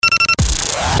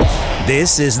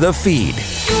This is The Feed.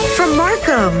 From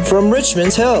Markham. From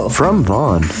Richmond Hill. From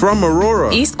Vaughan. From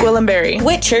Aurora. East Gwillimbury.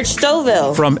 Whitchurch,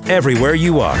 Stouffville. From everywhere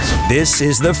you are, this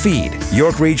is The Feed,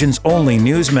 York Region's only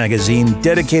news magazine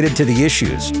dedicated to the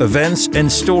issues, events,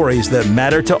 and stories that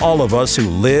matter to all of us who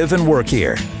live and work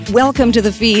here. Welcome to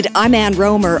The Feed. I'm Ann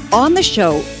Rohmer. On the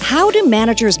show, how do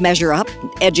managers measure up?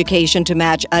 Education to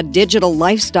match a digital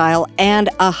lifestyle and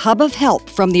a hub of help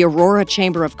from the Aurora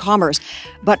Chamber of Commerce.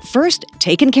 But first,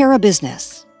 taking care of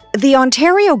business. The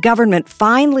Ontario government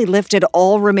finally lifted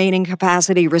all remaining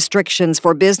capacity restrictions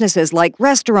for businesses like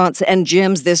restaurants and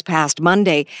gyms this past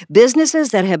Monday,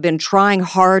 businesses that have been trying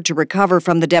hard to recover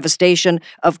from the devastation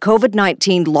of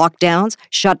COVID-19 lockdowns,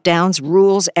 shutdowns,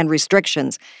 rules, and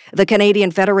restrictions. The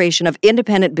Canadian Federation of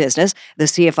Independent Business, the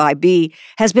CFIB,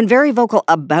 has been very vocal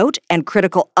about and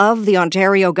critical of the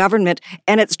Ontario government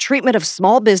and its treatment of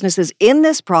small businesses in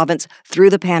this province through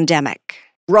the pandemic.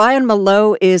 Ryan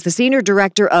Mallow is the Senior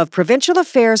Director of Provincial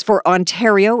Affairs for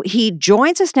Ontario. He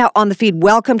joins us now on The Feed.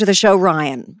 Welcome to the show,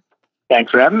 Ryan.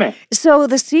 Thanks for having me. So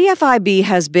the CFIB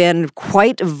has been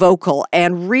quite vocal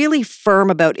and really firm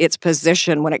about its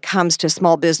position when it comes to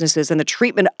small businesses and the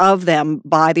treatment of them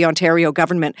by the Ontario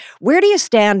government. Where do you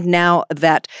stand now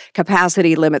that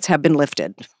capacity limits have been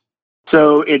lifted?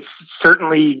 So it's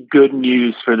certainly good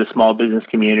news for the small business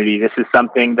community. This is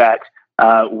something that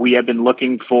we have been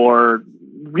looking for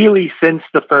really since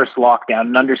the first lockdown,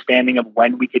 an understanding of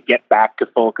when we could get back to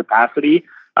full capacity.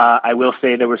 I will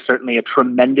say there was certainly a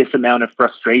tremendous amount of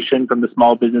frustration from the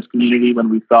small business community when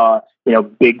we saw,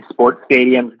 big sports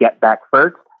stadiums get back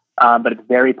first. But it's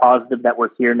very positive that we're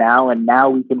here now, and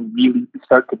now we can really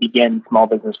start to begin small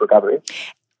business recovery.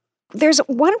 There's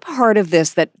one part of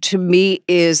this that to me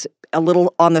is a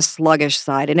little on the sluggish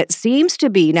side, and it seems to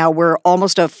be, now we're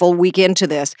almost a full week into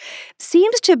this,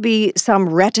 seems to be some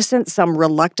reticence, some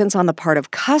reluctance on the part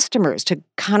of customers to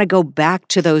kind of go back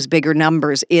to those bigger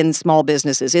numbers in small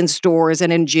businesses, in stores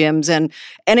and in gyms and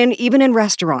even in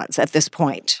restaurants at this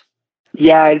point.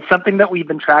 Yeah, it's something that we've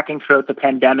been tracking throughout the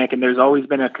pandemic, and there's always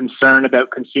been a concern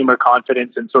about consumer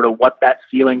confidence and sort of what that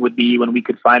feeling would be when we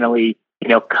could finally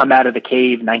come out of the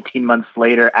cave 19 months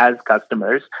later as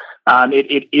customers.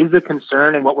 It is a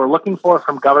concern, and what we're looking for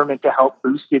from government to help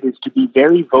boost it is to be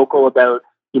very vocal about,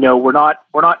 we're not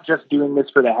just doing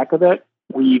this for the heck of it.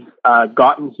 We've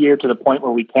gotten here to the point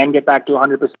where we can get back to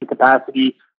 100%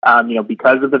 capacity,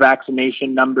 because of the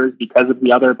vaccination numbers, because of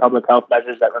the other public health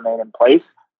measures that remain in place,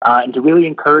 and to really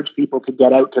encourage people to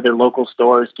get out to their local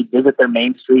stores, to visit their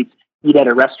main streets, eat at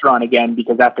a restaurant again,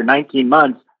 because after 19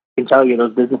 months, I can tell you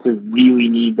those businesses really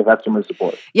need the customer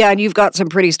support. Yeah, and you've got some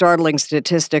pretty startling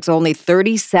statistics. Only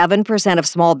 37% of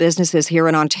small businesses here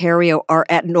in Ontario are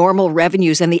at normal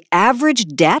revenues, and the average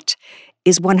debt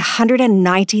is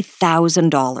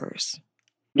 $190,000.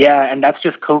 Yeah, and that's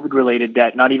just COVID-related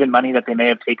debt, not even money that they may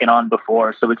have taken on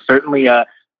before. So it's certainly a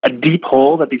deep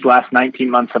hole that these last 19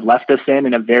 months have left us in,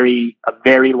 and a very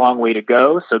long way to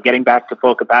go. So getting back to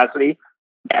full capacity,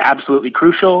 absolutely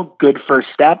crucial, good first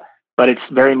step. But it's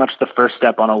very much the first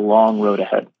step on a long road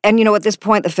ahead. And, at this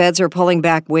point, the feds are pulling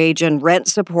back wage and rent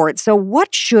support. So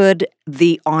what should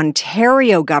the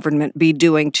Ontario government be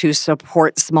doing to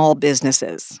support small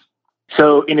businesses?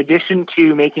 So in addition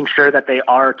to making sure that they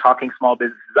are talking small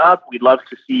businesses up, we'd love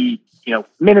to see,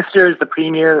 ministers, the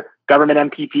premier, government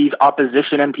MPPs,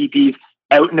 opposition MPPs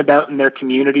out and about in their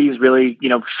communities, really,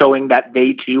 showing that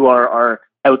they too are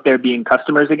out there being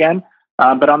customers again.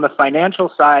 But on the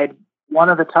financial side, one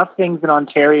of the tough things in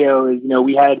Ontario is,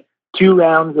 we had 2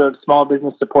 rounds of small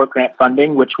business support grant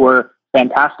funding, which were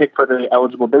fantastic for the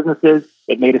eligible businesses.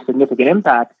 It made a significant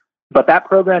impact, but that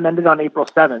program ended on April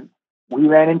 7th. We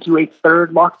ran into a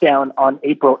third lockdown on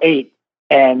April 8th,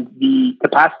 and the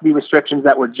capacity restrictions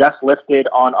that were just lifted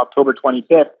on October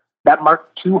 25th, that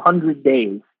marked 200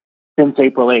 days since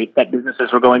April 8th that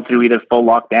businesses were going through either full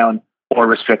lockdown or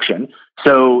restriction.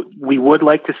 So we would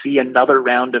like to see another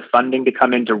round of funding to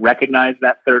come in to recognize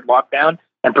that third lockdown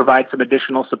and provide some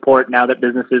additional support now that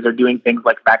businesses are doing things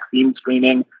like vaccine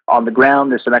screening on the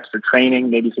ground. There's some extra training,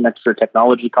 maybe some extra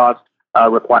technology costs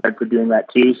required for doing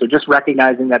that too. So just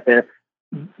recognizing that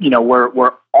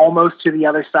we're almost to the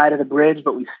other side of the bridge,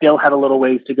 but we still have a little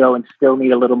ways to go and still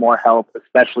need a little more help,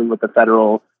 especially with the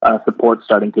federal support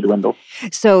starting to dwindle.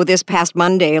 So this past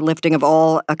Monday, a lifting of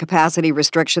all capacity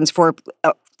restrictions for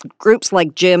groups like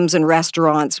gyms and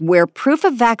restaurants where proof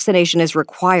of vaccination is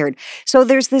required. So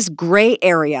there's this gray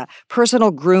area,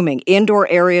 personal grooming, indoor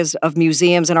areas of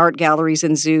museums and art galleries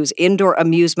and zoos, indoor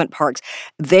amusement parks.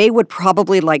 They would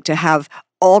probably like to have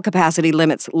all capacity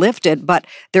limits lifted, but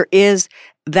there is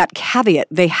that caveat.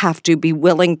 They have to be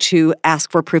willing to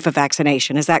ask for proof of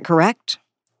vaccination. Is that correct?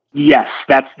 Yes,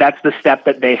 that's the step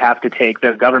that they have to take.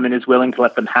 The government is willing to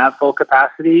let them have full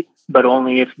capacity, but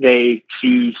only if they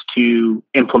choose to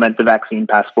implement the vaccine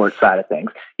passport side of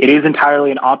things. It is entirely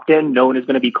an opt-in. No one is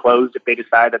going to be closed if they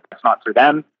decide that that's not for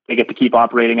them. They get to keep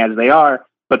operating as they are,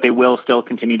 but they will still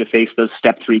continue to face those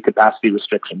step 3 capacity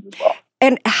restrictions as well.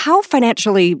 And how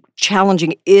financially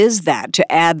challenging is that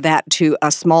to add that to a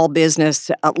small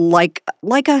business like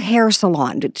a hair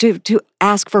salon to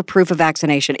ask for proof of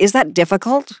vaccination? Is that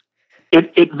difficult?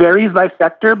 It varies by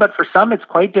sector, but for some it's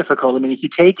quite difficult. I mean, if you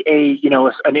take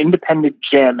an independent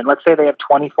gym and let's say they have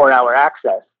 24-hour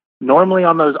access, normally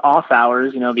on those off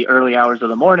hours, the early hours of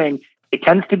the morning, it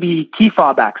tends to be key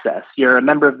fob access. You're a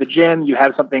member of the gym, you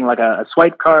have something like a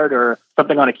swipe card or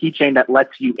something on a keychain that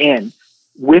lets you in.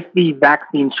 With the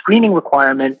vaccine screening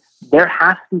requirement, there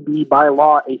has to be by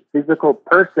law a physical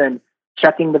person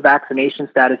checking the vaccination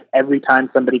status every time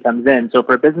somebody comes in. So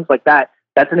for a business like that,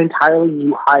 that's an entirely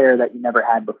new hire that you never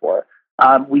had before.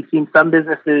 We've seen some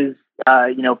businesses,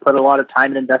 put a lot of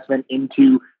time and investment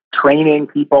into training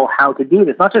people how to do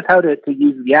this, not just how to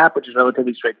use the app, which is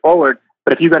relatively straightforward,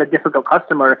 but if you've got a difficult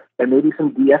customer, there may be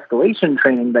some de-escalation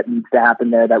training that needs to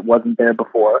happen there that wasn't there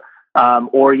before.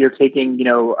 Or you're taking,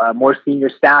 more senior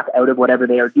staff out of whatever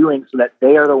they are doing so that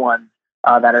they are the ones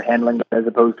that are handling it as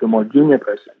opposed to a more junior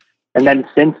person. And then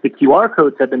since the QR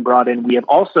codes have been brought in, we have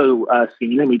also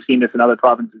seen, and we've seen this in other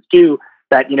provinces too,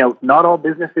 that, not all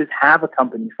businesses have a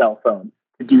company cell phone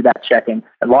to do that checking.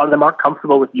 A lot of them aren't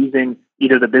comfortable with using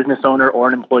either the business owner or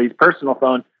an employee's personal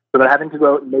phone, so they're having to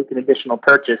go out and make an additional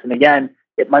purchase. And again,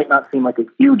 it might not seem like a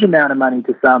huge amount of money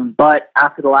to some, but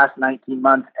after the last 19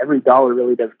 months, every dollar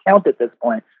really does count at this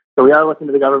point. So we are looking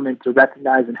to the government to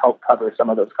recognize and help cover some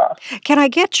of those costs. Can I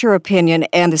get your opinion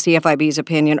and the CFIB's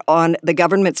opinion on the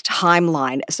government's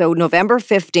timeline? So November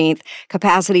 15th,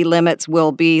 capacity limits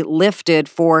will be lifted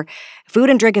for food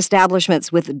and drink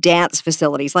establishments with dance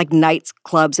facilities like nights,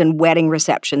 clubs, and wedding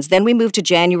receptions. Then we move to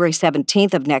January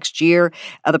 17th of next year.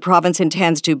 The province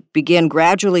intends to begin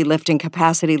gradually lifting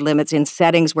capacity limits in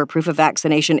settings where proof of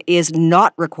vaccination is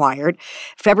not required.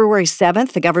 February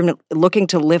 7th, the government looking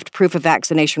to lift proof of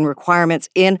vaccination requirements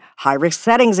in high-risk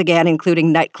settings again,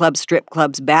 including nightclubs, strip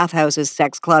clubs, bathhouses,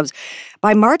 sex clubs.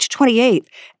 By March 28th,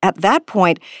 at that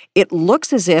point, it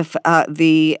looks as if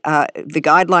the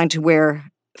guideline to wear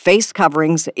face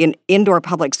coverings in indoor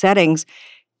public settings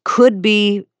could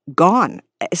be gone.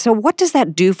 So what does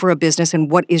that do for a business,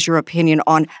 and what is your opinion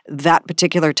on that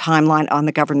particular timeline on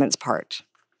the government's part?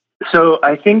 So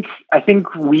I think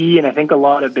we, and I think a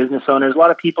lot of business owners, a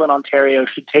lot of people in Ontario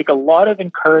should take a lot of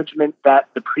encouragement that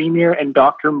the Premier and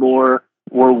Dr. Moore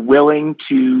were willing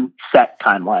to set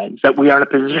timelines, that we are in a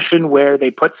position where they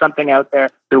put something out there,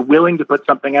 they're willing to put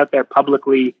something out there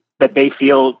publicly that they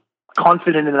feel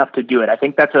confident enough to do it. I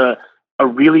think that's a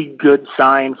really good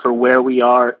sign for where we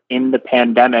are in the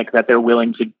pandemic, that they're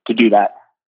willing to do that.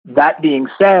 That being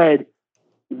said,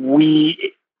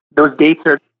 those dates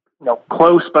are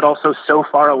close, but also so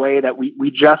far away that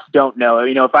we just don't know.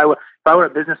 If I were a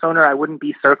business owner, I wouldn't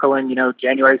be circling,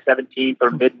 January 17th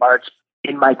or mid-March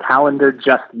in my calendar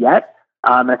just yet.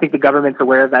 I think the government's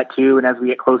aware of that too. And as we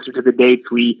get closer to the dates,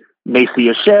 we may see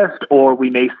a shift, or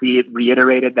we may see it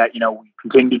reiterated that, we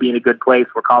continue to be in a good place.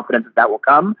 We're confident that will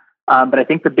come. But I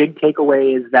think the big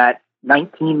takeaway is that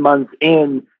 19 months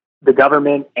in, the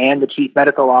government and the chief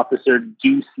medical officer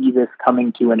do see this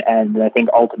coming to an end. And I think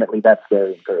ultimately that's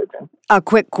very encouraging. A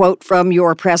quick quote from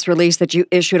your press release that you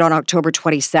issued on October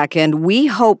 22nd. We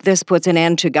hope this puts an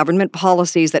end to government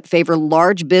policies that favor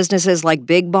large businesses like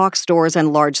big box stores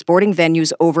and large sporting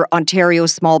venues over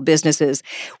Ontario's small businesses.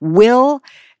 Will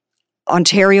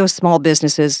Ontario's small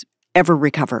businesses ever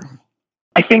recover?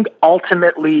 I think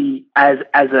ultimately as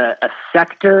a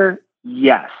sector,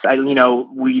 yes.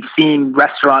 We've seen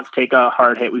restaurants take a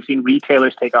hard hit. We've seen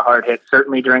retailers take a hard hit,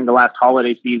 certainly during the last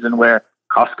holiday season where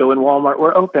Costco and Walmart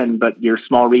were open, but your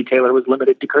small retailer was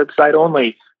limited to curbside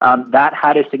only. That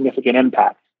had a significant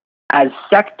impact. As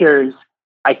sectors,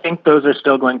 I think those are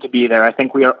still going to be there. I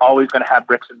think we are always going to have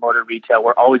bricks and mortar retail.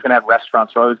 We're always going to have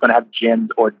restaurants. We're always going to have gyms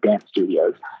or dance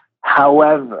studios.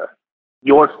 However,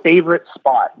 your favorite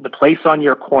spot, the place on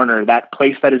your corner, that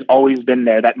place that has always been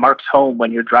there, that marks home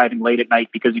when you're driving late at night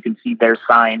because you can see their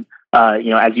sign, as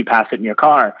you pass it in your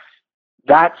car,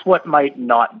 that's what might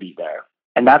not be there.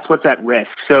 And that's what's at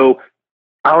risk. So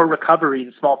our recovery,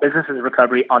 the small businesses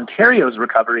recovery, Ontario's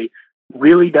recovery,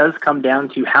 really does come down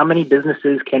to how many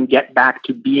businesses can get back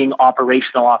to being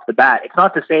operational off the bat. It's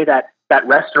not to say that that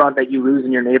restaurant that you lose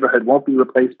in your neighborhood won't be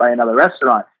replaced by another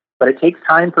restaurant. But it takes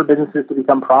time for businesses to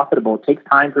become profitable. It takes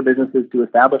time for businesses to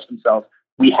establish themselves.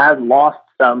 We have lost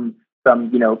some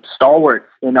stalwarts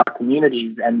in our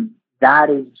communities, and that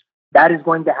is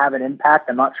going to have an impact.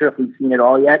 I'm not sure if we've seen it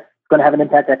all yet. It's going to have an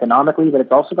impact economically, but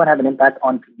it's also going to have an impact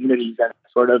on communities and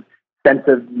sort of sense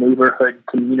of neighborhood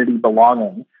community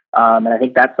belonging. And I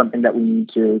think that's something that we need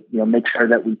to make sure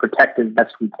that we protect as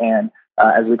best we can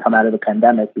as we come out of the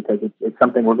pandemic, because it's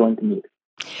something we're going to need.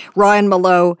 Ryan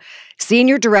Mallow,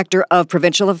 Senior Director of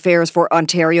Provincial Affairs for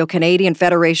Ontario Canadian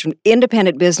Federation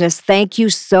Independent Business. Thank you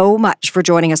so much for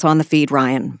joining us on The Feed,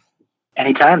 Ryan.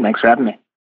 Anytime. Thanks for having me.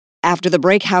 After the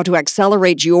break, how to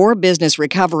accelerate your business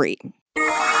recovery.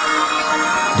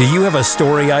 Do you have a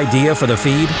story idea for The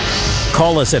Feed?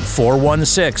 Call us at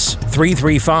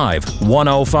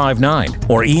 416-335-1059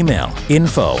 or email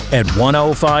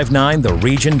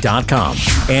info@1059theregion.com.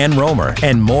 Ann Rohmer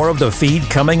and more of The Feed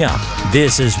coming up.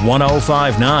 This is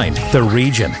 1059 The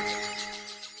Region.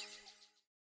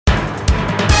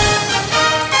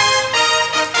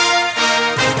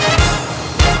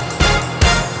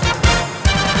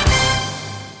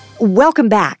 Welcome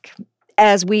back.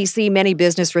 As we see many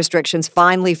business restrictions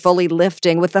finally fully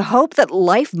lifting with the hope that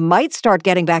life might start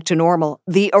getting back to normal,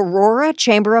 the Aurora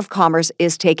Chamber of Commerce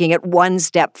is taking it one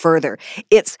step further.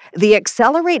 It's the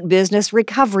Accelerate Business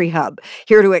Recovery Hub.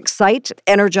 Here to excite,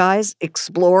 energize,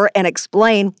 explore, and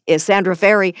explain is Sandra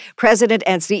Ferry, President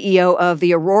and CEO of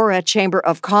the Aurora Chamber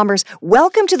of Commerce.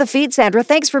 Welcome to The Feed, Sandra.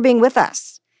 Thanks for being with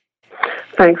us.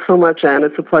 Thanks so much, Anne.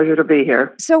 It's a pleasure to be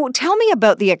here. So tell me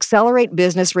about the Accelerate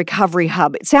Business Recovery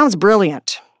Hub. It sounds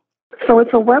brilliant. So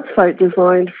it's a website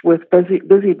designed with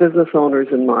busy business owners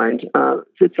in mind.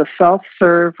 It's a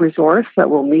self-serve resource that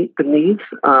will meet the needs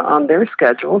on their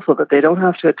schedule so that they don't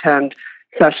have to attend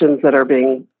sessions that are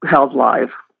being held live.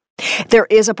 There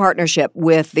is a partnership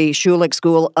with the Schulich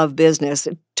School of Business.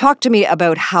 Talk to me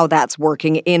about how that's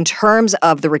working in terms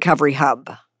of the Recovery Hub.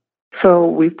 So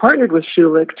we've partnered with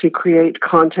Schulich to create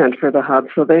content for the hub.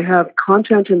 So they have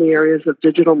content in the areas of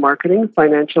digital marketing,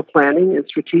 financial planning, and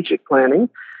strategic planning.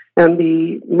 And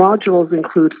the modules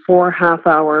include 4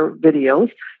 half-hour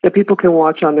videos that people can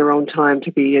watch on their own time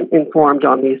to be informed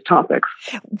on these topics.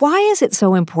 Why is it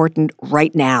so important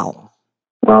right now?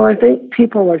 Well, I think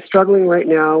people are struggling right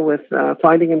now with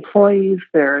finding employees.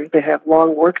 They have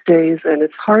long work days, and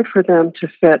it's hard for them to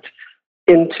fit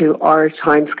into our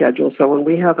time schedule. So when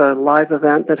we have a live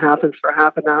event that happens for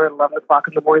half an hour at 11 o'clock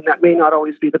in the morning, that may not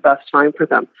always be the best time for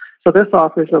them. So this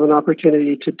offers them an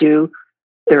opportunity to do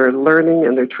their learning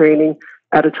and their training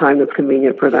at a time that's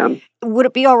convenient for them. Would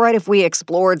it be all right if we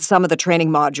explored some of the training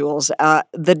modules?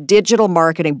 The digital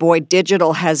marketing,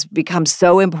 digital has become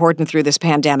so important through this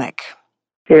pandemic.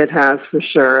 It has, for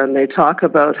sure. And they talk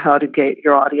about how to gain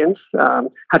your audience, how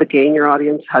to keep your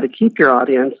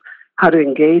audience, how to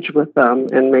engage with them,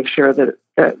 and make sure that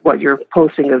what you're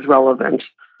posting is relevant.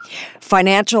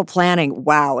 Financial planning,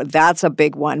 wow, that's a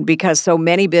big one because so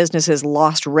many businesses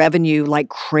lost revenue like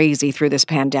crazy through this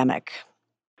pandemic.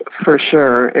 For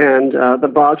sure. And the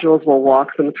modules will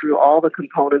walk them through all the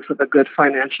components of a good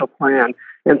financial plan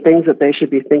and things that they should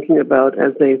be thinking about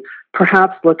as they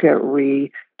perhaps look at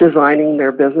redesigning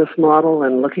their business model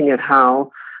and looking at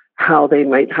how they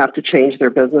might have to change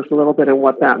their business a little bit and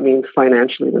what that means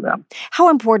financially to them. How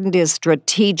important is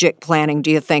strategic planning, do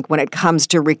you think, when it comes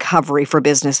to recovery for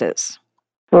businesses?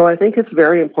 Well, I think it's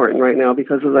very important right now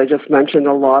because, as I just mentioned,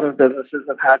 a lot of businesses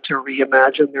have had to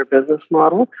reimagine their business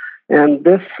model. And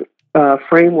this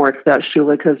framework that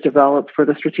Schulich has developed for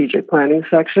the strategic planning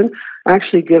section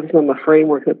actually gives them a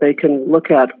framework that they can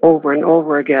look at over and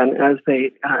over again as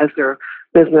their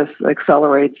business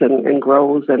accelerates and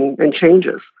grows and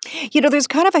changes. You know, there's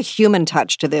kind of a human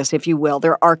touch to this, if you will.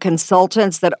 There are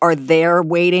consultants that are there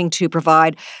waiting to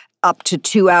provide up to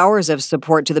 2 hours of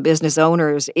support to the business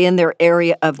owners in their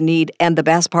area of need. And the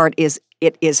best part is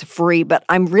it is free. But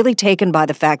I'm really taken by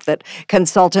the fact that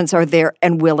consultants are there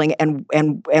and willing and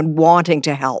wanting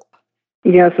to help.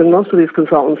 Yes, and most of these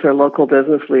consultants are local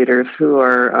business leaders who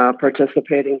are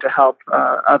participating to help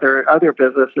other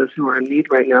businesses who are in need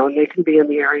right now. And they can be in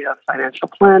the area of financial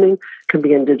planning, can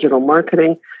be in digital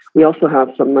marketing. We also have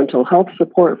some mental health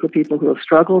support for people who have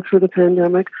struggled through the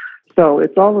pandemic. So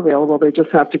it's all available. They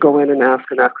just have to go in and ask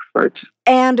an expert.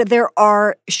 And there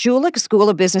are Schulich School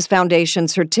of Business Foundation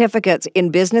certificates in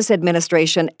business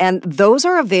administration, and those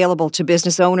are available to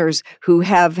business owners who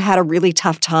have had a really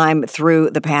tough time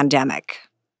through the pandemic.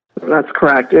 That's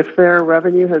correct. If their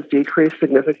revenue has decreased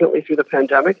significantly through the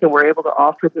pandemic, then we're able to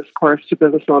offer this course to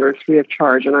business owners free of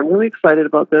charge. And I'm really excited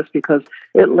about this because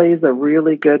it lays a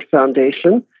really good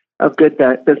foundation of good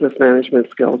business management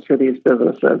skills for these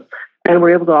businesses. And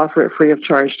we're able to offer it free of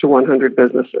charge to 100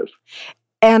 businesses.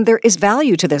 And there is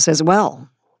value to this as well.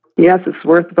 Yes, it's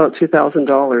worth about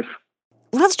 $2,000.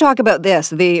 Let's talk about this,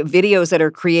 the videos that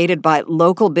are created by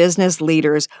local business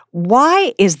leaders.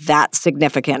 Why is that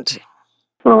significant?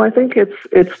 Well, I think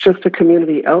it's just a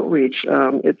community outreach.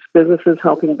 It's businesses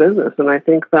helping business, and I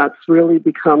think that's really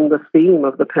become the theme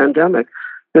of the pandemic.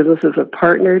 Businesses have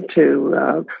partnered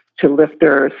to lift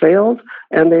their sales,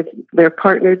 and they're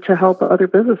partnered to help other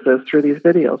businesses through these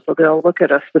videos. So they'll look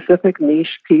at a specific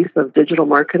niche piece of digital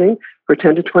marketing for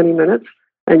 10 to 20 minutes,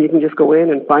 and you can just go in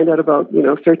and find out about,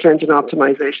 search engine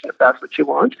optimization if that's what you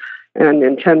want. And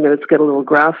in 10 minutes, get a little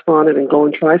grasp on it and go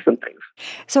and try some things.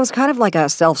 So it's kind of like a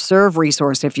self-serve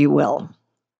resource, if you will.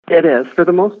 It is. For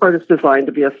the most part, it's designed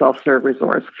to be a self-serve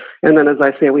resource. And then, as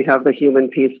I say, we have the human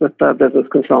piece with the business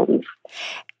consultants.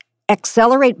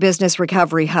 Accelerate Business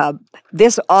Recovery Hub.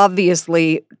 This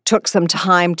obviously took some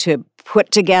time to put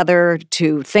together,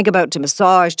 to think about, to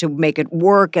massage, to make it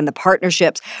work, and the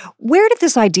partnerships. Where did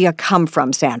this idea come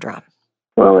from, Sandra?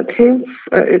 Well,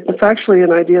 it's actually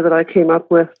an idea that I came up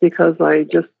with because I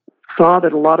just saw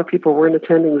that a lot of people weren't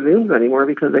attending Zooms anymore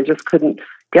because they just couldn't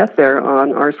get there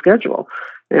on our schedule.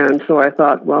 And so I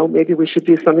thought, well, maybe we should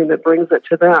do something that brings it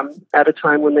to them at a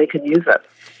time when they can use it.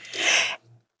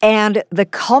 And the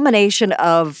culmination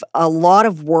of a lot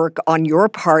of work on your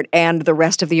part and the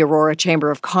rest of the Aurora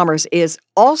Chamber of Commerce is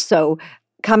also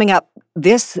coming up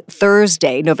this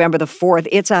Thursday, November the 4th.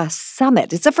 It's a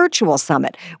summit. It's a virtual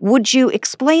summit. Would you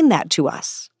explain that to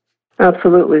us?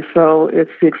 Absolutely. So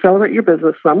it's the Accelerate Your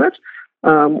Business Summit.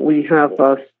 We have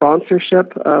a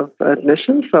sponsorship of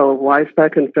admission. So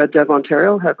WiseTech and FedDev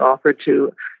Ontario have offered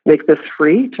to make this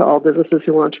free to all businesses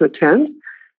who want to attend.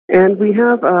 And we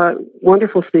have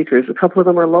wonderful speakers. A couple of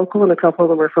them are local and a couple of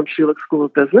them are from Schulich School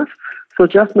of Business. So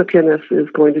Jeff McInnes is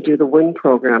going to do the WIN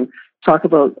program, talk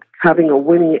about having a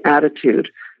winning attitude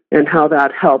and how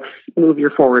that helps move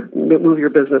your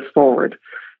business forward.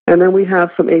 And then we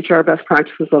have some HR best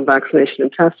practices on vaccination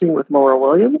and testing with Laura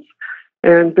Williams,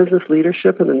 and business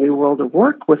leadership in the new world of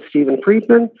work with Stephen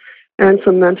Friedman, and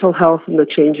some mental health in the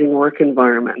changing work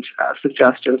environment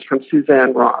suggestions from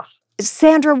Suzanne Ross.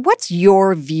 Sandra, what's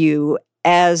your view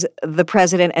as the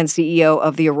president and CEO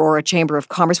of the Aurora Chamber of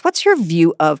Commerce? What's your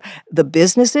view of the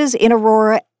businesses in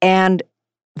Aurora and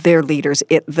their leaders,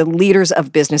 the leaders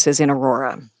of businesses in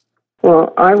Aurora?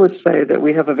 Well, I would say that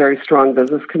we have a very strong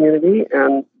business community,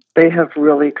 and they have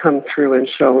really come through and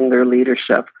shown their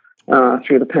leadership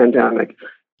through the pandemic.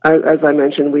 As I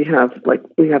mentioned, we have a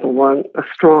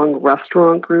strong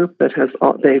restaurant group that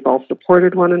they've all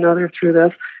supported one another through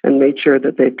this and made sure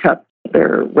that they've kept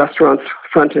their restaurants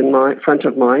front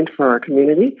of mind for our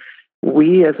community.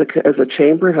 We, as a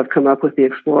chamber, have come up with the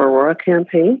Explore Aurora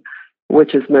campaign,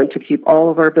 which is meant to keep all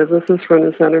of our businesses front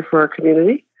and center for our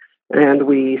community. And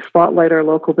we spotlight our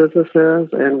local businesses,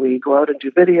 and we go out and do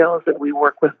videos, and we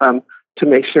work with them to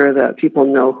make sure that people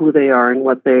know who they are and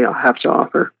what they have to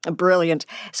offer. Brilliant.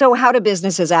 So how do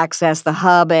businesses access the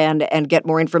hub and get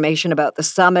more information about the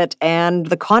summit and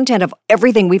the content of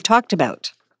everything we've talked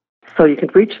about? So you can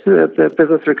reach the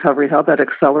Business Recovery Hub at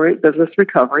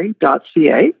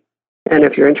acceleratebusinessrecovery.ca. And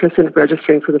if you're interested in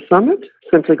registering for the summit,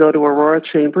 simply go to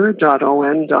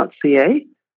aurorachamber.on.ca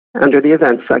under the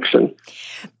events section.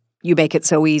 You make it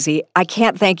so easy. I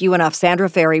can't thank you enough. Sandra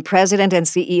Ferry, President and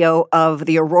CEO of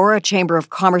the Aurora Chamber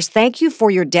of Commerce. Thank you for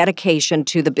your dedication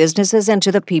to the businesses and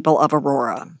to the people of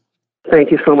Aurora. Thank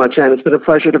you so much, Anne. It's been a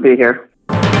pleasure to be here.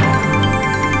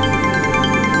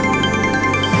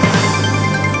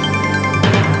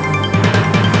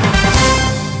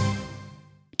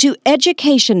 To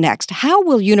education next. How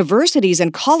will universities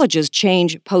and colleges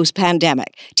change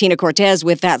post-pandemic? Tina Cortese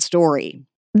with that story.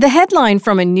 The headline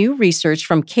from a new research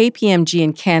from KPMG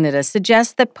in Canada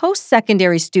suggests that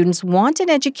post-secondary students want an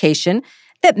education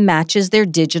that matches their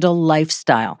digital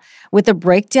lifestyle. With a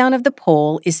breakdown of the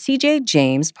poll is CJ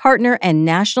James, partner and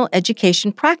national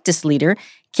education practice leader,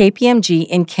 KPMG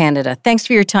in Canada. Thanks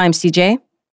for your time, CJ.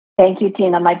 Thank you,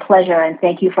 Tina. My pleasure, and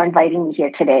thank you for inviting me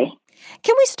here today.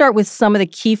 Can we start with some of the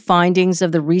key findings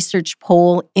of the research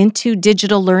poll into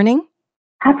digital learning?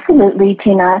 Absolutely,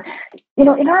 Tina. In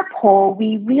our poll,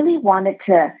 we really wanted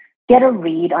to get a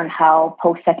read on how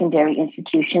post-secondary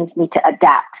institutions need to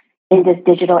adapt in this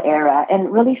digital era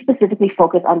and really specifically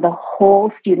focus on the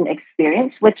whole student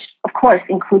experience, which, of course,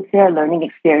 includes their learning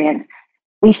experience.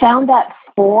 We found that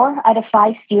 4 out of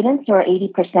 5 students, or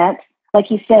 80%, like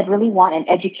you said, really want an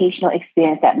educational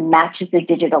experience that matches their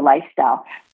digital lifestyle.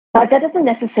 But that doesn't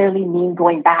necessarily mean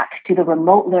going back to the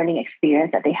remote learning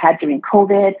experience that they had during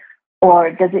COVID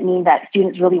Or does it mean that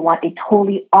students really want a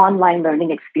totally online learning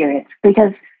experience?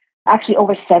 Because actually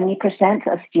over 70%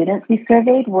 of students we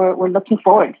surveyed were looking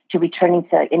forward to returning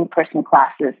to in-person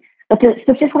classes. But to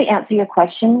specifically answer your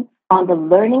question, on the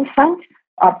learning front,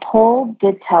 our poll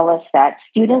did tell us that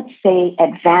students say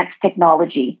advanced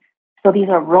technology, so these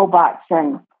are robots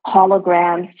and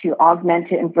holograms to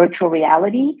augmented and virtual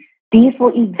reality, these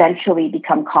will eventually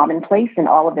become commonplace in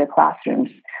all of their classrooms.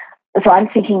 So I'm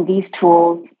thinking these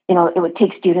tools, it would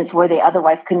take students where they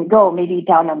otherwise couldn't go, maybe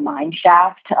down a mine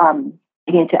shaft,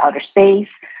 maybe into outer space,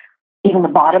 even the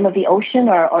bottom of the ocean,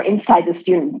 or inside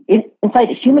inside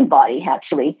the human body,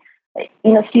 actually.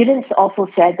 Students also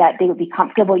said that they would be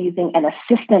comfortable using an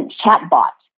assistant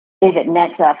chatbot if it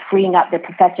meant freeing up their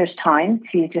professor's time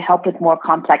to help with more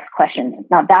complex questions.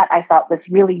 Now, that I thought was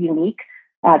really unique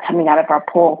coming out of our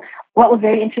poll. What was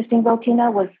very interesting, though,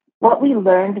 Tina, was what we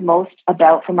learned most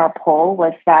about from our poll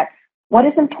was that what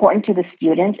is important to the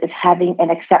student is having an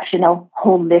exceptional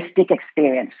holistic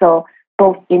experience. So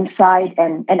both inside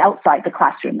and outside the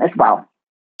classroom as well.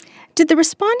 Did the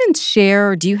respondents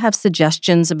share, or do you have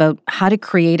suggestions about how to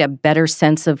create a better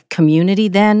sense of community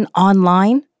then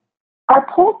online? Our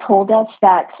poll told us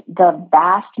that the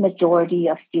vast majority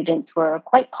of students were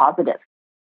quite positive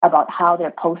about how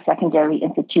their post-secondary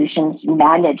institutions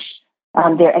managed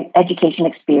their education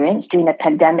experience during the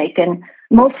pandemic. And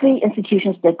mostly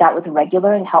institutions did that with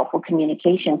regular and helpful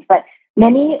communications. But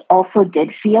many also did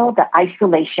feel the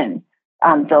isolation,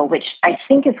 though, which I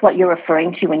think is what you're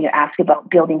referring to when you ask about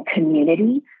building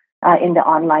community in the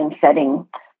online setting.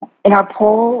 In our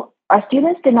poll, our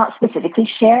students did not specifically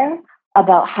share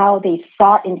about how they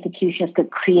thought institutions could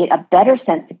create a better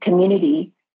sense of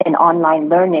community in online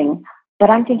learning. But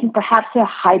I'm thinking perhaps a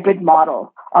hybrid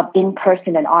model of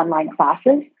in-person and online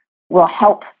classes will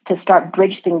help to start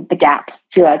bridging the gap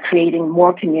to creating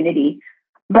more community.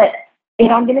 But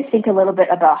I'm going to think a little bit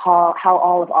about how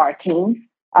all of our teams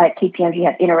at KPMG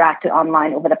have interacted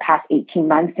online over the past 18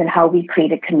 months and how we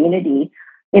create a community.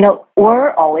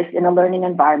 We're always in a learning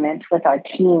environment with our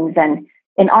teams. And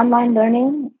in online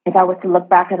learning, if I was to look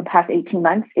back at the past 18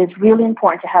 months, it's really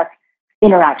important to have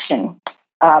interaction,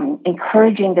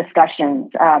 encouraging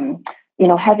discussions,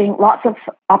 having lots of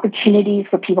opportunities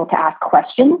for people to ask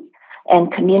questions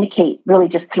and communicate really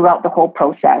just throughout the whole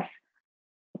process.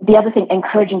 The other thing,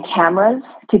 encouraging cameras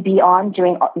to be on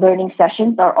during learning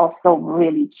sessions are also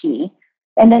really key.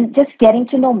 And then just getting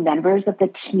to know members of the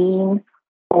team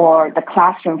or the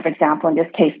classroom, for example, in this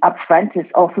case, up front is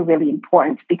also really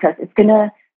important because it's going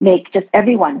to make just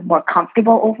everyone more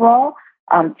comfortable overall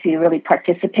to really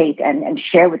participate and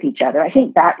share with each other. I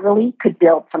think that really could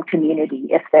build some community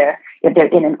if they're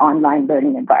in an online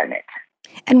learning environment.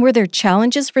 And were there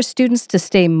challenges for students to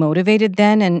stay motivated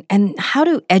then? And how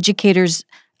do educators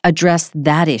address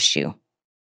that issue?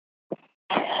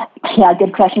 Yeah,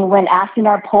 good question. When asked in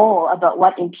our poll about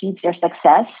what impedes their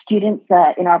success, students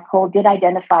in our poll did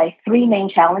identify three main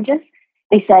challenges.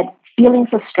 They said feelings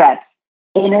of stress,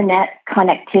 internet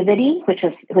connectivity, which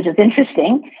is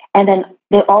interesting, and then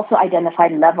they also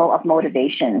identified level of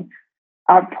motivation.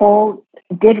 Our poll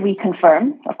did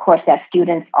reconfirm, of course, that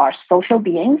students are social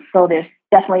beings, so there's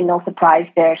definitely no surprise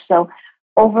there. So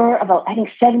over about, I think,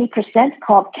 70%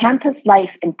 called campus life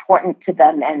important to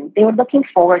them, and they were looking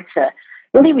forward to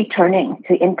really returning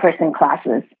to in-person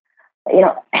classes.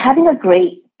 Having a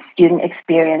great student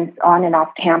experience on and off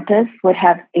campus would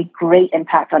have a great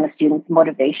impact on a student's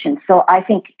motivation. So I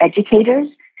think educators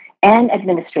and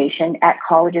administration at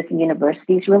colleges and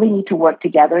universities really need to work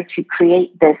together to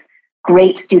create this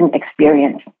great student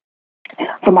experience.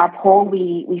 From our poll,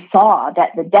 we saw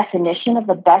that the definition of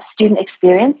the best student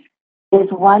experience is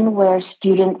one where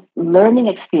students' learning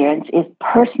experience is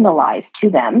personalized to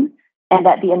them and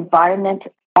that the environment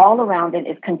all around it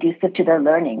is conducive to their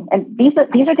learning. And these are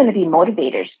going to be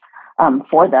motivators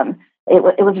for them. It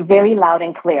was very loud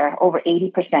and clear, over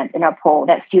 80% in our poll,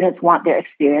 that students want their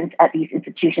experience at these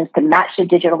institutions to match their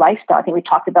digital lifestyle. I think we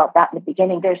talked about that in the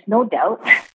beginning. There's no doubt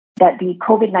that the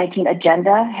COVID-19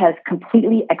 agenda has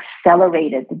completely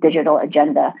accelerated the digital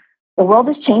agenda. The world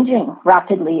is changing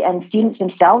rapidly, and students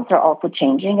themselves are also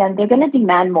changing, and they're going to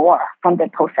demand more from their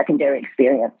post-secondary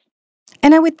experience.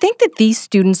 And I would think that these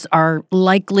students are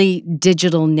likely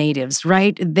digital natives,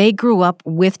 right? They grew up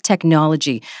with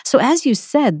technology. So as you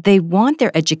said, they want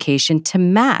their education to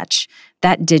match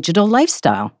that digital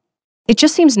lifestyle. It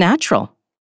just seems natural.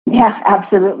 Yeah,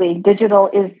 absolutely.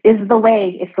 Digital is the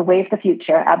way. It's the way of the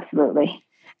future. Absolutely.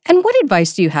 And what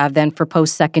advice do you have then for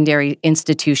post-secondary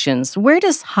institutions? Where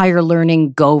does higher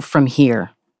learning go from here?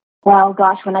 Well,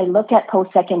 gosh, when I look at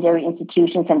post-secondary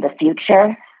institutions in the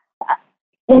future,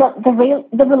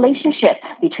 The relationship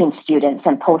between students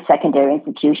and post-secondary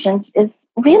institutions is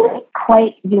really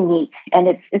quite unique, and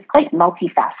it's quite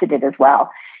multifaceted as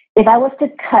well. If I was to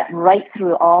cut right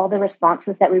through all the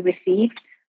responses that we received,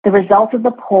 the results of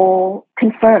the poll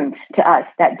confirmed to us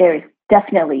that there is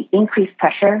definitely increased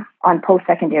pressure on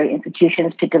post-secondary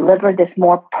institutions to deliver this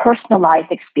more personalized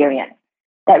experience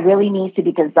that really needs to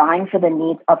be designed for the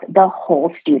needs of the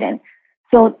whole student.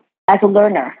 So as a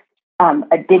learner,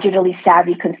 a digitally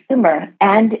savvy consumer,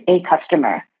 and a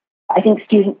customer, I think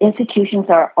student institutions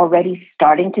are already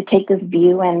starting to take this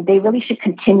view, and they really should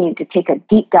continue to take a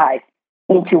deep dive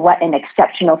into what an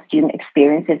exceptional student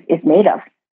experience is made of.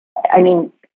 I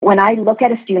mean, when I look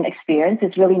at a student experience,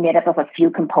 it's really made up of a few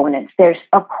components. There's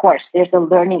the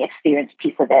learning experience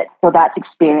piece of it. So that's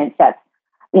experience that's,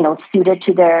 suited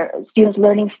to their students'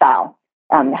 learning style,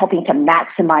 helping to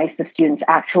maximize the students'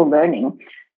 actual learning.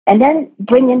 And then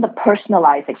bring in the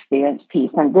personalized experience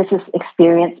piece. And this is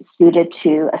experience suited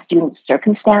to a student's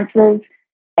circumstances.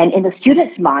 And in the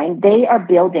student's mind, they are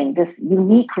building this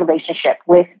unique relationship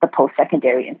with the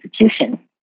post-secondary institution.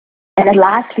 And then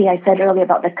lastly, I said earlier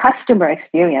about the customer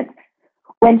experience.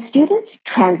 When students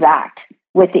transact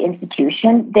with the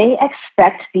institution, they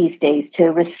expect these days to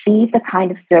receive the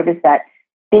kind of service that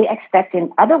they expect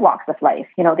in other walks of life.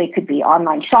 They could be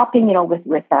online shopping, with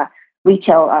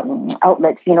retail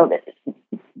outlets.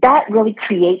 That really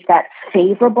creates that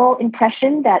favorable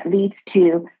impression that leads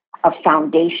to a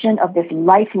foundation of this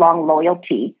lifelong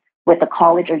loyalty with a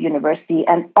college or university.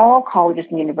 And all colleges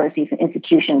and universities and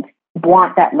institutions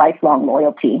want that lifelong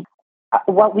loyalty.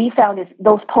 What we found is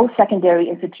those post-secondary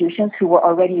institutions who were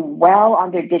already well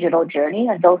on their digital journey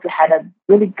and those who had a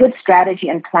really good strategy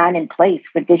and plan in place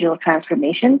for digital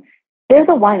transformation, they're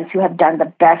the ones who have done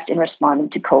the best in responding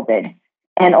to COVID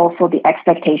and also the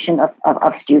expectation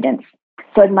of students.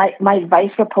 So my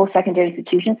advice for post-secondary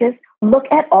institutions is look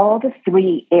at all the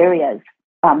three areas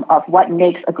of what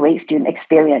makes a great student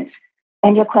experience.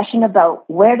 And your question about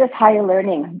where does higher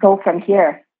learning go from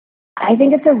here? I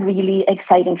think it's a really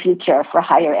exciting future for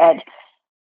higher ed.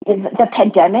 If the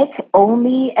pandemic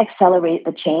only accelerated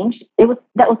the change,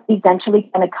 that was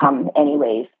eventually going to come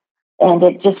anyways. And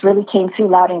it just really came through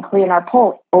loud and clear in our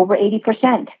poll, over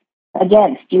 80%.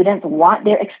 Again, students want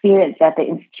their experience at the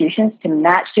institutions to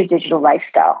match their digital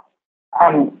lifestyle.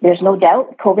 There's no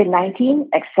doubt COVID-19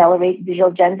 accelerates the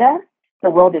digital agenda. The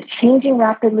world is changing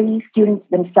rapidly. Students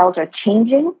themselves are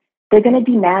changing. They're going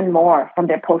to demand more from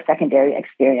their post-secondary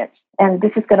experience. And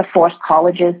this is going to force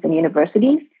colleges and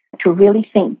universities to really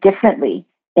think differently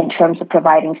in terms of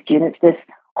providing students this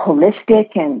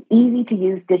holistic and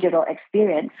easy-to-use digital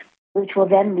experience, which will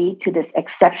then lead to this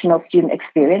exceptional student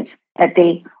experience that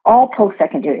all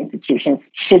post-secondary institutions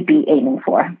should be aiming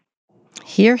for.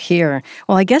 Hear, hear.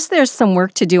 Well, I guess there's some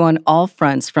work to do on all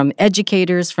fronts, from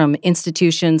educators, from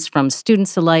institutions, from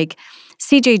students alike.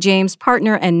 CJ James,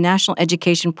 partner and national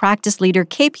education practice leader,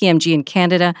 KPMG in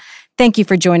Canada. Thank you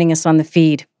for joining us on The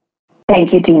Feed.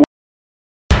 Thank you, Dina.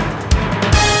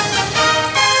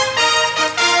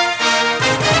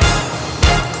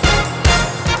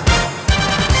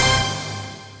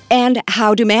 And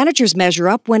how do managers measure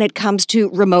up when it comes to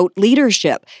remote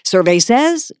leadership? Survey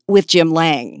says with Jim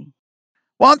Lang.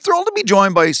 Well, I'm thrilled to be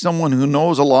joined by someone who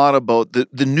knows a lot about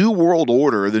the new world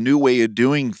order, the new way of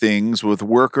doing things with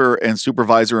worker and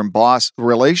supervisor and boss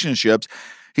relationships.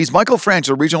 He's Michael French,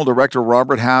 the Regional Director,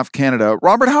 Robert Half Canada.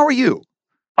 Robert, how are you?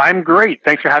 I'm great.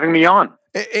 Thanks for having me on.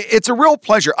 It's a real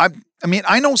pleasure.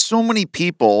 I know so many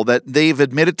people that they've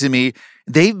admitted to me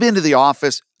they've been to the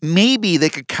office. Maybe they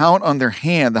could count on their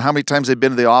hand how many times they've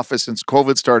been to the office since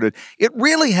COVID started. It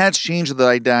really has changed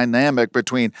the dynamic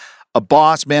between a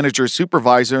boss, manager,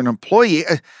 supervisor, and employee.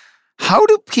 How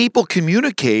do people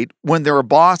communicate when they're a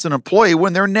boss and employee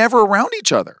when they're never around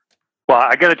each other? Well,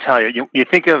 I got to tell you, you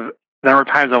think of the number of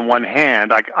times on one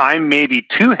hand, like I'm maybe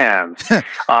two hands.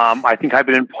 I think I've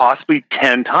been in possibly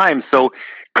 10 times. So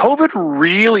COVID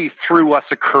really threw us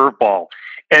a curveball.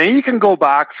 And you can go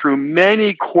back through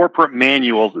many corporate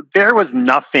manuals. There was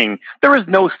nothing. There was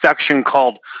no section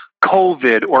called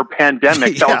COVID or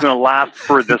pandemic that was going to last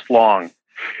for this long.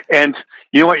 And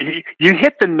you know what? You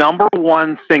hit the number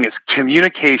one thing is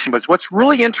communication. But what's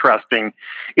really interesting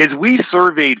is we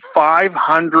surveyed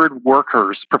 500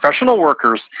 workers, professional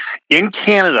workers in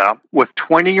Canada with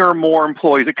 20 or more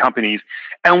employees at companies.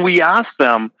 And we asked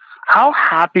them, how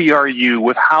happy are you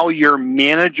with how your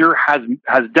manager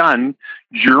has done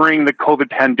during the COVID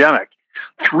pandemic?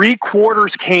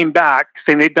 3/4 came back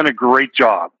saying they've done a great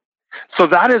job. So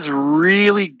that is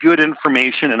really good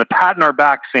information and a pat on our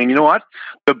back saying, you know what?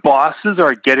 The bosses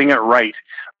are getting it right.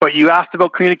 But you asked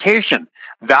about communication.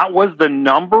 that was the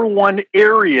number one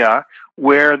area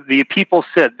where the people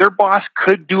said their boss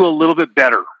could do a little bit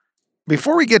better.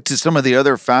 Before we get to some of the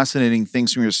other fascinating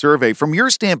things from your survey, from your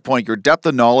standpoint, your depth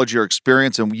of knowledge, your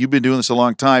experience, and you've been doing this a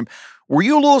long time, were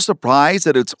you a little surprised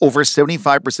that it's over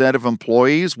 75% of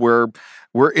employees were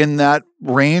in that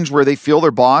range where they feel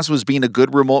their boss was being a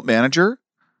good remote manager?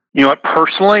 You know what,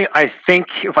 personally, I think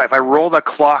if I roll the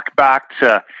clock back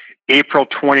to April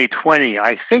 2020,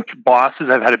 I think bosses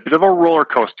have had a bit of a roller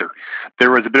coaster.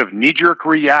 There was a bit of knee-jerk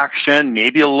reaction,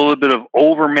 maybe a little bit of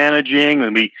over-managing,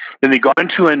 and then they got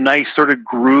into a nice sort of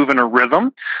groove and a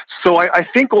rhythm. So I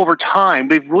think over time,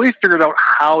 they've really figured out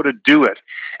how to do it.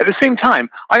 At the same time,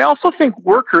 I also think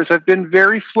workers have been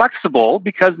very flexible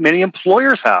because many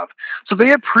employers have. So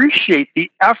they appreciate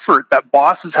the effort that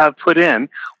bosses have put in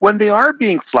when they are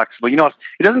being flexible. You know,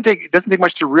 it doesn't take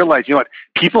much to realize, you know what,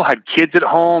 people had kids at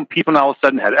home, people now all of a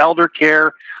sudden had elder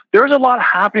care. There's a lot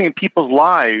happening in people's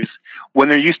lives when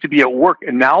they used to be at work,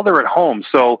 and now they're at home.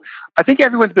 So I think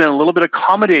everyone's been a little bit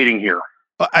accommodating here.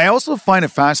 I also find it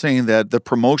fascinating that the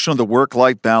promotion of the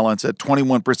work-life balance at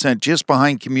 21%, just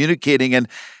behind communicating. And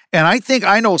I think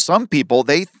I know some people,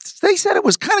 they said it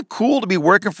was kind of cool to be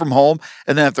working from home,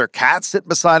 and then if their cat sit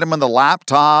beside them on the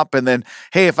laptop, and then,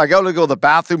 hey, if I got to go to the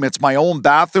bathroom, it's my own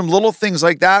bathroom. Little things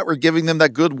like that were giving them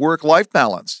that good work-life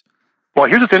balance. Well,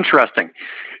 here's what's interesting.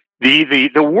 The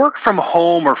work from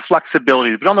home or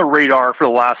flexibility has been on the radar for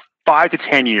the last 5 to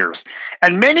 10 years.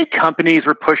 And many companies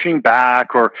were pushing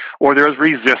back or there was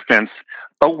resistance,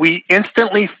 but we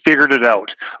instantly figured it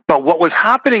out. But what was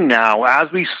happening now,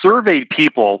 as we surveyed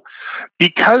people,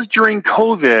 because during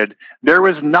COVID, there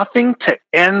was nothing to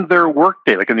end their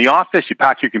workday. Like in the office, you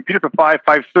pack your computer for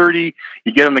 5:30,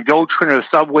 you get on the GO train or the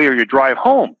subway, or you drive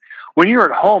home. When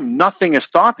you're at home, nothing is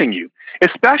stopping you,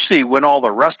 especially when all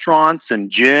the restaurants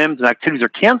and gyms and activities are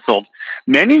canceled.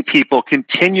 Many people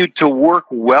continued to work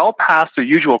well past their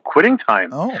usual quitting time.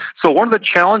 Oh. So one of the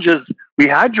challenges we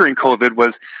had during COVID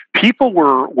was people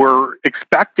were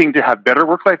expecting to have better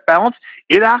work-life balance.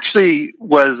 It actually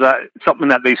was something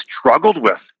that they struggled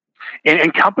with.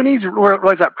 And companies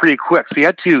realized that pretty quick. So you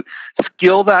had to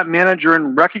skill that manager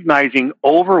in recognizing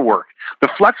overwork. The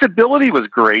flexibility was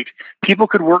great. People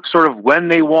could work sort of when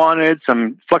they wanted,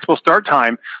 some flexible start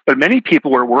time, but many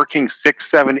people were working 6,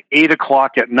 7, 8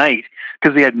 o'clock at night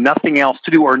because they had nothing else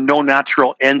to do or no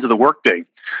natural ends of the workday.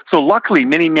 So luckily,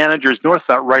 many managers noticed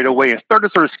that right away and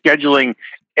started sort of scheduling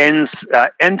end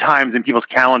times in people's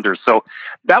calendars. So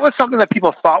that was something that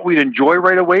people thought we'd enjoy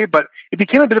right away, but it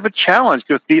became a bit of a challenge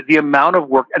because the amount of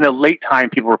work and the late time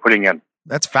people were putting in.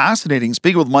 That's fascinating.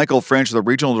 Speaking with Michael French, the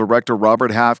Regional Director,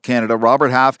 Robert Half Canada. Robert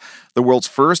Half, the world's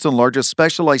first and largest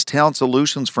specialized talent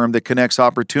solutions firm that connects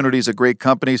opportunities at great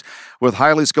companies with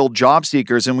highly skilled job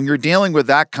seekers. And when you're dealing with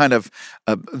that kind of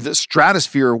the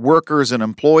stratosphere of workers and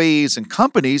employees and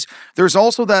companies, there's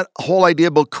also that whole idea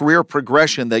about career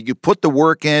progression, that you put the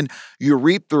work in, you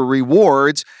reap the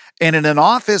rewards. And in an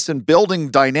office and building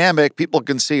dynamic, people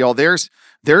can see, oh, there's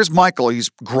Michael. He's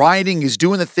grinding. He's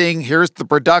doing the thing. Here's the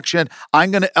production.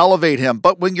 I'm going to elevate him.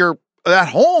 But when you're at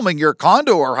home in your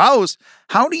condo or house,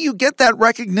 how do you get that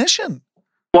recognition?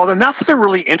 Well, then that's a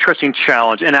really interesting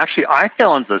challenge. And actually, I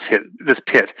fell into this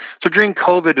pit. So during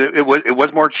COVID, it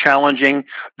was more challenging.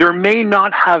 There may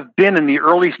not have been in the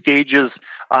early stages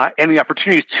any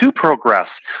opportunities to progress.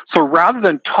 So rather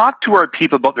than talk to our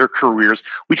people about their careers,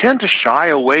 we tend to shy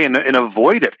away and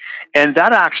avoid it. And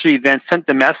that actually then sent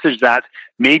the message that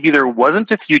maybe there wasn't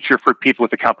a future for people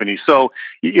with the company. So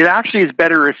it actually is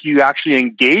better if you actually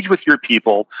engage with your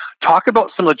people, talk about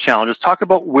some of the challenges, talk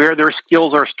about where their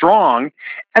skills are strong,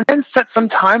 and then set some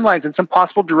timelines and some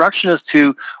possible direction as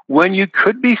to when you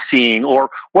could be seeing or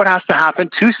what has to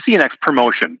happen to see an next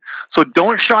promotion. So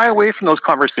don't shy away from those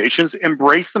conversations,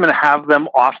 embrace them and have them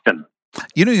often.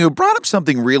 You know, you brought up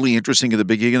something really interesting at the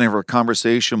beginning of our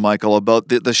conversation, Michael, about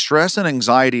the stress and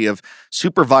anxiety of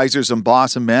supervisors and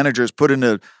boss and managers put in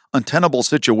an untenable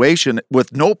situation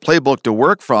with no playbook to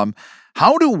work from.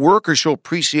 How do workers show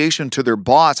appreciation to their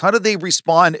boss? How do they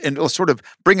respond and sort of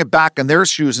bring it back in their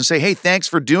shoes and say, hey, thanks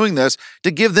for doing this,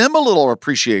 to give them a little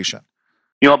appreciation?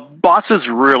 You know, bosses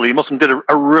really, most of them did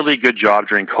a really good job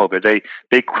during COVID.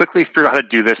 They quickly figured out how to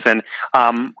do this. And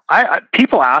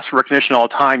people ask for recognition all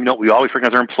the time. You know, we always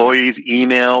recognize our employees,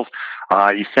 emails.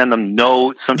 You send them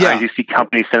notes. Sometimes you see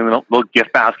companies sending them little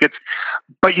gift baskets.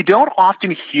 But you don't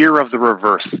often hear of the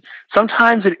reverse.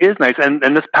 Sometimes it is nice. And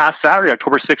this past Saturday,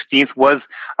 October 16th, was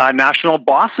National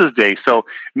Bosses Day. So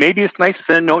maybe it's nice to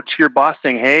send a note to your boss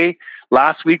saying, hey,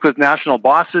 last week was National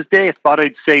Bosses Day. I thought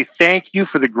I'd say thank you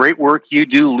for the great work you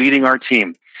do leading our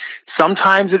team.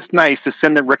 Sometimes it's nice to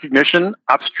send the recognition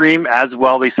upstream as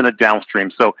well. They send it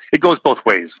downstream. So it goes both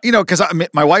ways. Because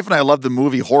my wife and I love the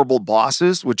movie Horrible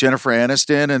Bosses with Jennifer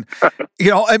Aniston. And,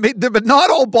 but not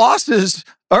all bosses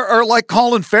are like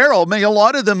Colin Farrell. I mean, a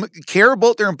lot of them care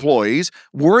about their employees,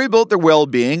 worry about their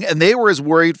well-being, and they were as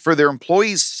worried for their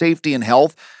employees' safety and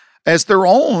health as their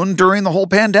own during the whole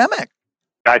pandemic.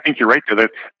 I think you're right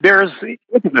there.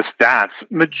 Look at the stats.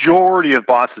 Majority of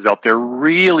bosses out there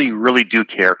really, really do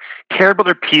care about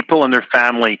their people and their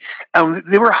family. And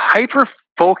they were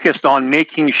hyper-focused on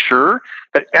making sure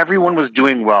that everyone was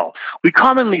doing well. We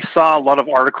commonly saw a lot of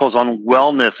articles on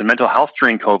wellness and mental health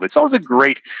during COVID. So it was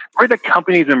great that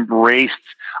companies embraced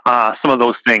some of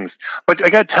those things. But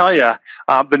I got to tell you,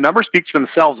 the numbers speak for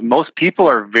themselves. Most people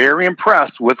are very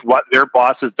impressed with what their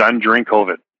boss has done during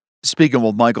COVID. Speaking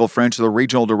with Michael French, the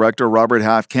Regional Director, Robert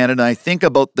Half Canada, I think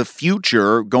about the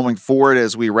future going forward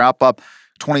as we wrap up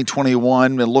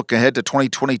 2021 and look ahead to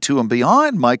 2022 and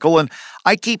beyond, Michael. And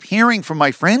I keep hearing from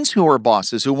my friends who are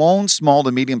bosses, who own small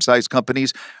to medium-sized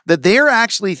companies, that they're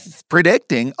actually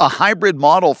predicting a hybrid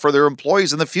model for their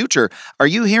employees in the future. Are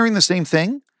you hearing the same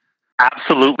thing?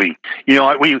 Absolutely.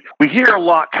 We hear a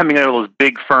lot coming out of those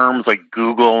big firms like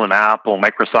Google and Apple,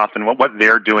 Microsoft, and what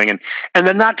they're doing. And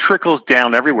then that trickles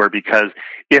down everywhere, because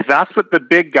if that's what the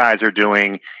big guys are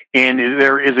doing, and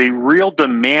there is a real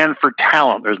demand for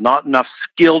talent, there's not enough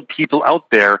skilled people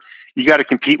out there, you got to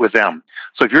compete with them.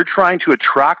 So if you're trying to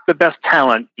attract the best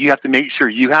talent, you have to make sure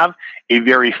you have a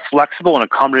very flexible and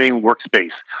accommodating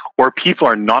workspace, or people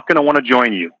are not going to want to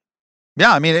join you.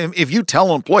 Yeah, I mean, if you tell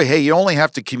an employee, hey, you only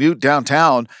have to commute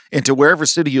downtown into wherever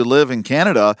city you live in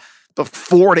Canada, but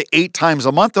 4 to 8 times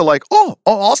a month, they're like, oh,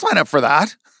 I'll sign up for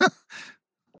that.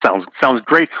 Sounds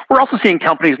great. We're also seeing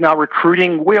companies now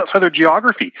recruiting way outside their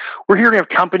geography. We're hearing of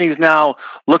companies now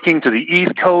looking to the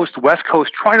East Coast, West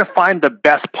Coast, trying to find the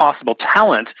best possible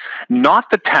talent,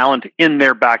 not the talent in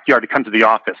their backyard to come to the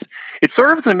office. It's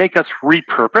sort of going to make us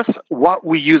repurpose what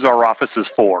we use our offices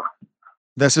for.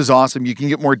 This is awesome. You can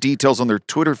get more details on their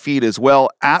Twitter feed as well,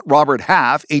 at Robert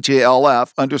Half,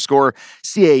 HALF_CAN,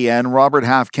 Robert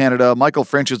Half Canada. Michael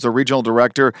French is the Regional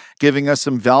Director, giving us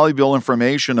some valuable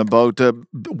information about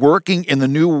working in the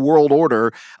new world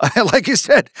order. Like you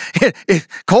said,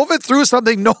 COVID threw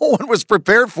something no one was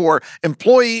prepared for,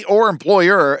 employee or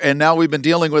employer, and now we've been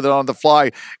dealing with it on the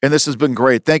fly, and this has been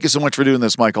great. Thank you so much for doing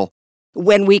this, Michael.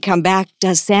 When we come back,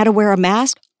 does Santa wear a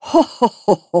mask? Ho, ho,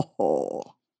 ho, ho,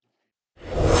 ho.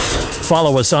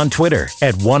 Follow us on Twitter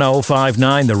at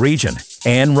 1059 The Region.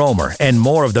 Ann Rohmer and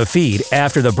more of the feed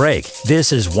after the break.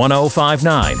 This is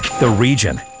 1059 The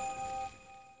Region.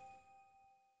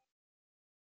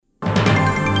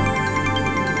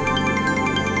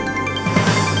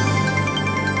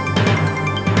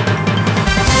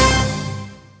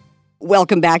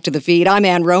 Welcome back to the feed. I'm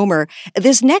Ann Rohmer.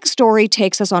 This next story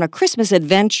takes us on a Christmas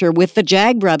adventure with the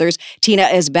Jag brothers. Tina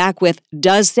is back with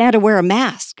Does Santa Wear a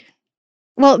Mask?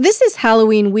 Well, this is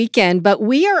Halloween weekend, but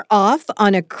we are off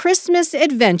on a Christmas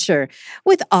adventure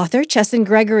with author Chesand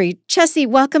Gregory. Chessie,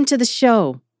 welcome to the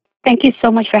show. Thank you so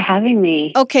much for having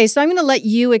me. Okay, so I'm going to let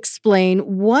you explain,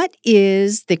 what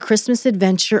is the Christmas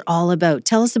adventure all about?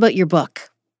 Tell us about your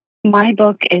book. My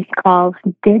book is called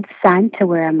Did Santa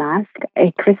Wear a Mask?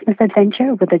 A Christmas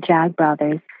Adventure with the Jag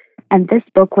Brothers. And this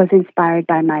book was inspired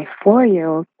by my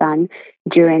 4-year-old son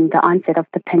during the onset of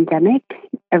the pandemic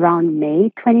around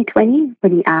May 2020,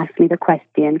 when he asked me the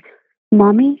question,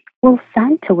 Mommy, will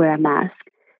Santa wear a mask?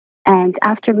 And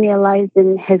after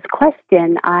realizing his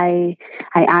question, I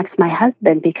asked my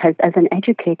husband, because as an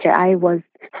educator, I was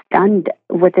stunned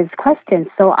with his question.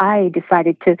 So I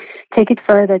decided to take it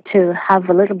further to have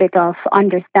a little bit of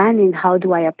understanding. How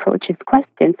do I approach his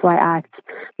question? So I asked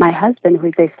my husband, who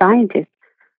is a scientist,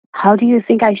 how do you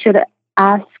think I should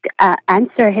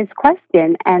answer his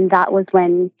question? And that was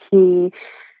when he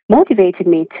motivated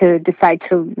me to decide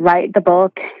to write the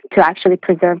book to actually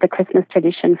preserve the Christmas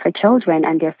tradition for children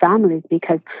and their families,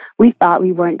 because we thought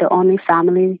we weren't the only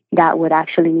family that would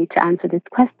actually need to answer this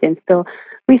question. So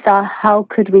we thought, how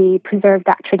could we preserve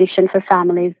that tradition for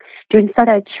families during such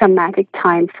a traumatic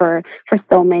time for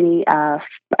so many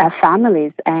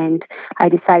families? And I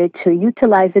decided to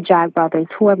utilize the Jag brothers,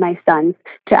 who are my sons,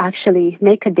 to actually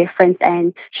make a difference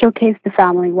and showcase the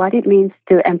family what it means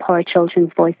to empower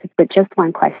children's voices with just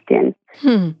one question.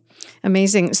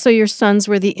 Amazing. So your sons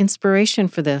were the inspiration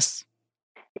for this?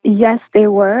 Yes, they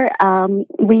were.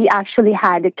 We actually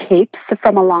had capes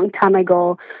from a long time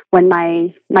ago when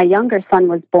my younger son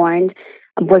was born.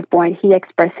 was born, he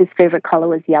expressed his favorite color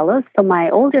was yellow. So my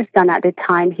older son at the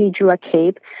time, he drew a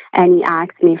cape and he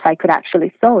asked me if I could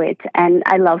actually sew it. And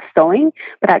I love sewing,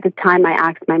 but at the time I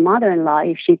asked my mother-in-law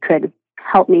if she could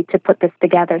help me to put this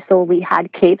together. So we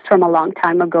had capes from a long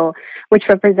time ago, which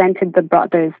represented the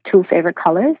brothers' two favorite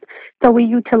colors. So we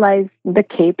utilized the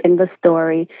cape in the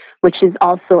story, which is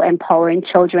also empowering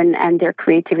children and their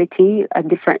creativity,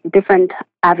 different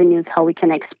avenues how we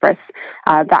can express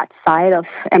that side of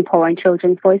empowering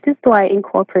children's voices. So I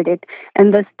incorporated in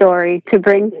the story to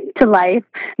bring to life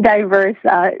diverse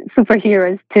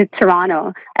superheroes to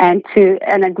Toronto and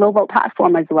a global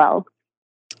platform as well.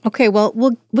 Okay, well,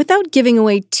 without giving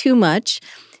away too much,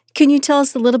 can you tell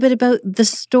us a little bit about the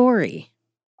story?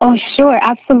 Oh, sure,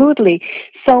 absolutely.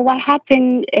 So what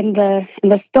happened in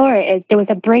the story is there was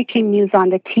a breaking news on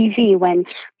the TV when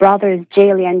brothers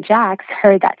Jaylee and Jax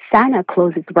heard that Santa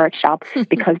closed his workshop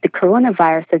because the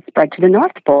coronavirus had spread to the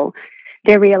North Pole.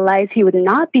 They realized he would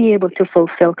not be able to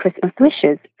fulfill Christmas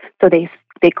wishes. So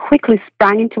they quickly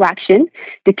sprang into action,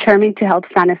 determined to help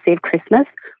Santa save Christmas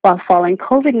while following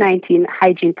COVID-19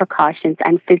 hygiene precautions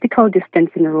and physical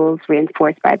distancing rules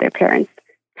reinforced by their parents.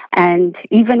 And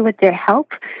even with their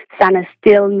help, Santa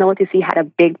still noticed he had a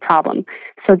big problem.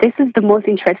 So this is the most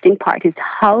interesting part, is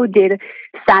how did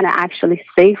Santa actually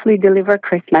safely deliver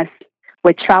Christmas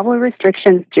with travel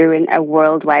restrictions during a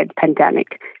worldwide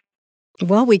pandemic?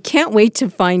 Well, we can't wait to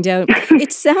find out.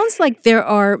 It sounds like there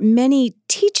are many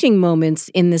teaching moments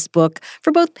in this book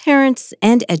for both parents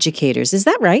and educators. Is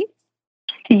that right?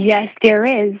 Yes, there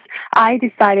is. I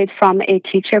decided from a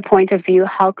teacher point of view,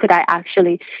 how could I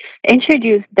actually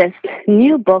introduce this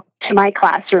new book to my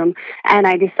classroom? And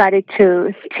I decided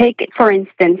to take, for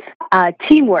instance,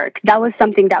 teamwork. That was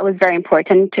something that was very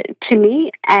important to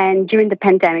me. And during the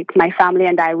pandemic, my family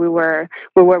and I, we were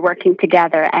working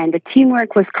together, and the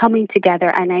teamwork was coming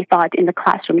together. And I thought in the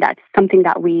classroom, that's something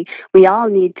that we all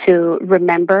need to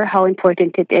remember, how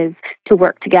important it is to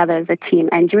work together as a team.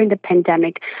 And during the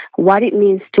pandemic, what it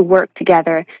means to work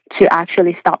together to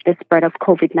actually stop the spread of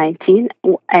COVID-19.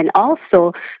 And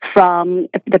also from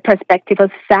the perspective of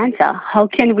Santa, how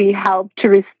can we help to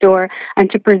restore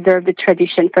and to preserve the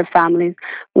tradition for families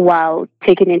while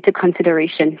taking into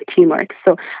consideration teamwork?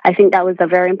 So I think that was a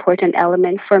very important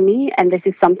element for me. And this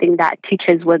is something that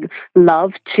teachers would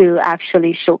love to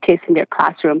actually showcase in their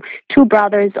classroom. Two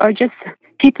brothers or just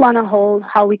people on a whole,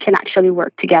 how we can actually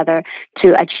work together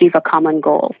to achieve a common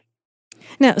goal.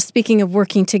 Now, speaking of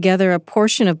working together, a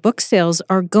portion of book sales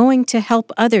are going to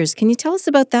help others. Can you tell us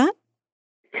about that?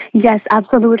 Yes,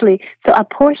 absolutely. So a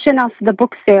portion of the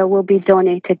book sale will be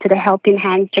donated to the Helping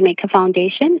Hands Jamaica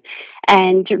Foundation.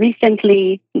 And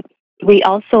recently, we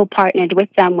also partnered with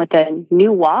them with a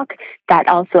new walk that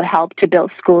also helped to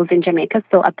build schools in Jamaica.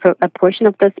 So a portion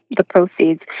of the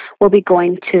proceeds will be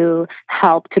going to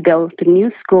help to build the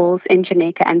new schools in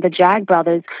Jamaica, and the Jag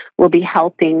brothers will be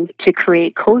helping to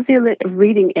create cozy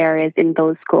reading areas in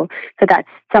those schools. So that's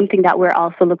something that we're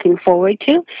also looking forward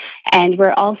to. And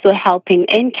we're also helping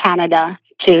in Canada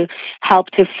to help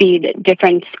to feed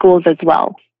different schools as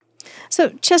well. So,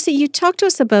 Chessie, you talked to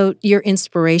us about your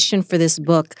inspiration for this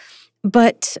book.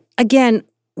 But again,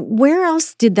 where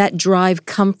else did that drive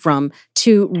come from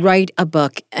to write a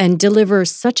book and deliver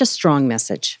such a strong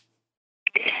message?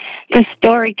 The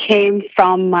story came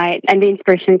from and the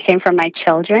inspiration came from my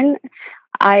children.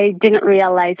 I didn't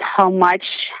realize how much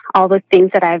all the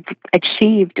things that I've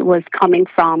achieved was coming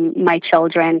from my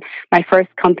children. My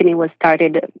first company was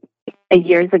started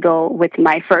years ago with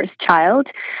my first child,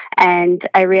 and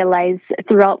I realized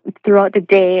throughout the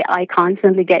day I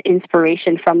constantly get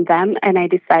inspiration from them, and I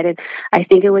decided I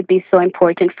think it would be so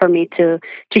important for me to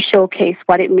showcase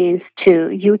what it means to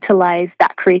utilize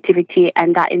that creativity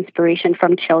and that inspiration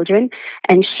from children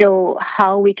and show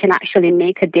how we can actually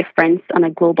make a difference on a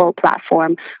global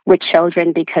platform with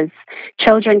children, because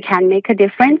children can make a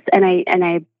difference, and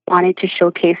I wanted to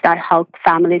showcase that how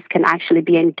families can actually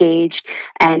be engaged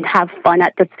and have fun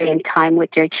at the same time with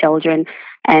their children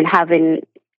and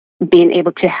being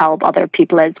able to help other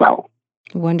people as well.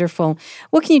 Wonderful.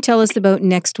 What can you tell us about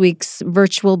next week's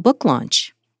virtual book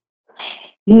launch?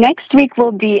 Next week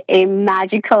will be a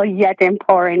magical yet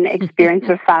empowering experience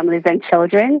for families and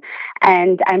children.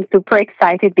 And I'm super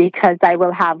excited because I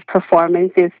will have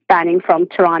performances spanning from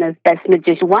Toronto's best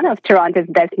magician, one of Toronto's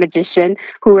best magicians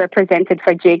who represented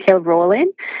for J.K.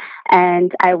 Rowling.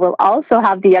 And I will also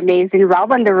have the amazing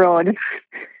Rob on the road.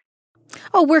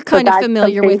 Oh, we're kind of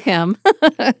familiar with him.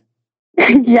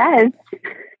 Yes.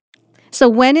 So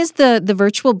when is the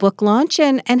virtual book launch,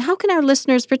 and how can our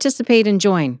listeners participate and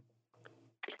join?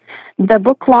 The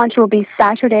book launch will be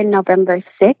Saturday, November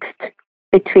 6th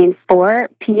between 4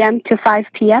 p.m. to 5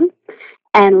 p.m.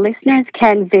 And listeners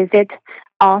can visit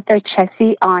author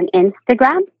Chessie on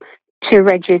Instagram to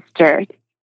register.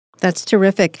 That's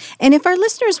terrific. And if our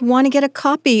listeners want to get a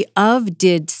copy of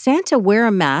Did Santa Wear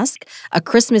a Mask? A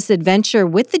Christmas Adventure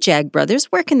with the Jag Brothers,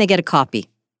 where can they get a copy?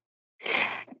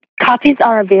 Copies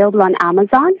are available on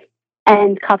Amazon,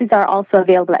 and copies are also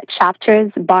available at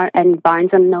Chapters and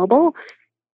Barnes & Noble.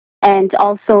 And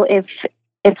also, if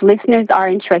listeners are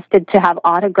interested to have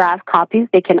autographed copies,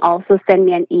 they can also send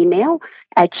me an email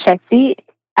at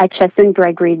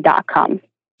chessie@chesandgregory.com.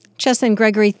 Chesand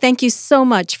Gregory, thank you so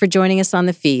much for joining us on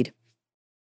The Feed.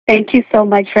 Thank you so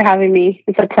much for having me.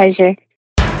 It's a pleasure.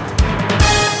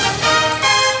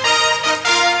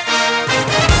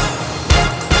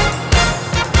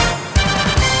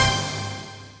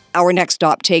 Our next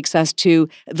stop takes us to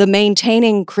the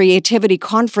Maintaining Creativity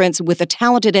Conference with the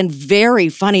talented and very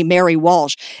funny Mary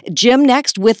Walsh. Jim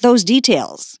next with those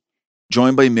details.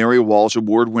 Joined by Mary Walsh,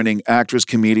 award-winning actress,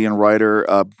 comedian,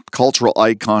 writer, cultural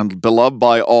icon, beloved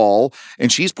by all. And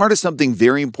she's part of something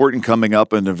very important coming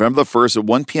up on November the 1st at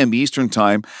 1 p.m. Eastern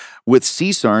Time with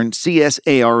CSARN,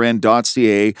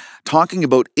 CSARN.ca, talking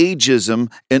about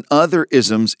ageism and other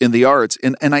isms in the arts.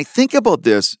 And I think about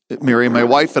this, Mary, my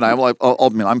wife and I,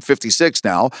 I'm 56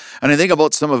 now, and I think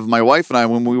about some of my wife and I,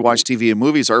 when we watch TV and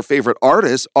movies, our favorite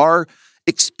artists are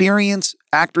experienced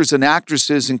actors and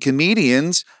actresses and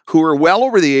comedians who are well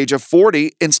over the age of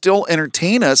 40 and still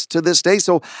entertain us to this day.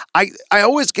 So I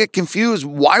always get confused.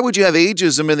 Why would you have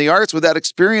ageism in the arts when that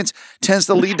experience tends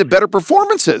to lead to better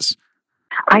performances?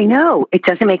 I know. It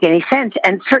doesn't make any sense.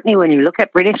 And certainly when you look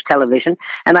at British television,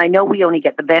 and I know we only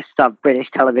get the best of British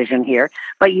television here,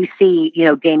 but you see,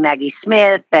 Dame Maggie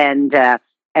Smith and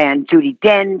Judi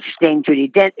Dench, Dame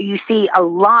Judi Dench. You see a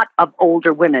lot of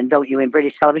older women, don't you, in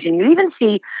British television? You even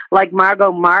see, like,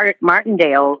 Margot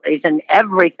Martindale is in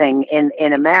everything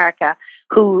in America,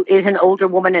 who is an older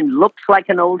woman and looks like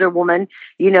an older woman,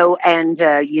 and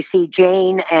you see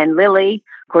Jane and Lily.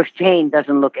 Of course, Jane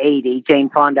doesn't look 80, Jane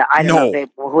Fonda. I don't know.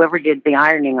 Whoever did the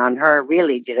ironing on her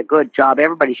really did a good job.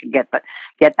 Everybody should get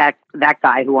that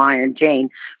guy who ironed Jane.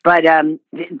 But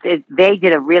they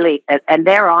did a really, and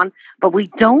they're on, but we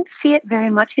don't see it very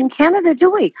much in Canada,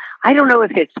 do we? I don't know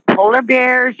if it's polar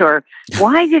bears or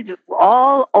why did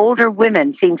all older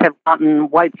women seem to have gotten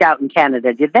wiped out in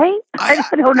Canada? Did they? I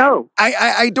don't know.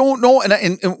 I don't know.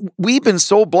 And we've been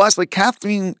so blessed. Like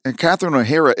Catherine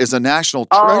O'Hara is a national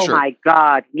treasure. Oh, my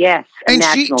God. Yes. And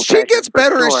she gets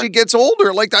better as she gets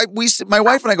older. Like my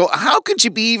wife and I go, how can she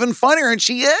be even funnier? And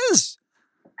she is.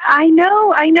 I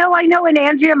know. And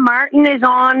Andrea Martin is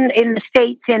on in the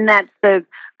States in That's the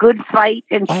Good Fight.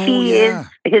 And she is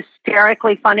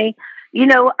hysterically funny.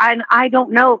 And I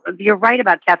don't know. You're right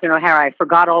about Catherine O'Hara. I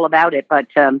forgot all about it. But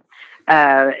she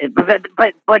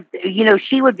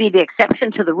would be the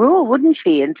exception to the rule, wouldn't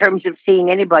she? In terms of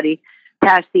seeing anybody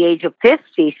past the age of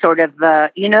 50, sort of,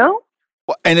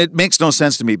 And it makes no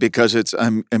sense to me because it's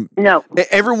no.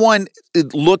 Everyone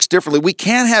looks differently. We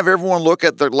can't have everyone look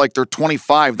at they're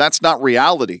 25. That's not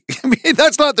reality. I mean,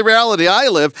 that's not the reality I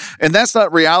live, and that's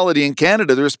not reality in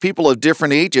Canada. There's people of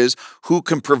different ages who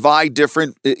can provide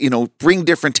different, bring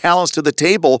different talents to the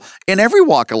table in every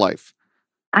walk of life.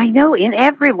 I know, in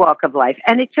every walk of life,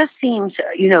 and it just seems,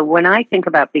 when I think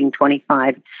about being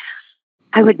 25,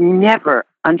 I would never,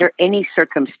 under any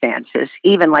circumstances,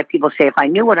 even like people say, if I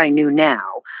knew what I knew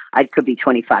now, I could be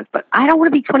 25. But I don't want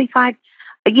to be 25.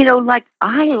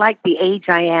 I like the age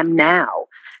I am now.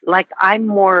 Like I'm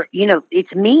more,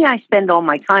 it's me I spend all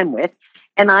my time with,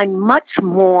 and I'm much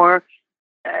more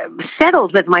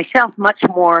settled with myself, much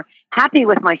more happy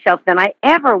with myself than I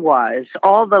ever was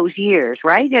all those years,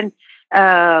 right? And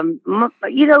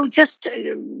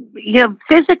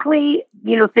physically,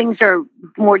 things are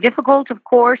more difficult, of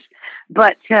course,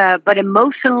 but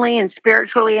emotionally and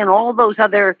spiritually and all those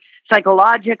other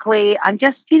psychologically, I'm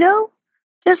just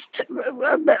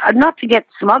not to get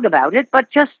smug about it, but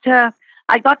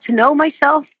I got to know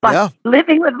myself by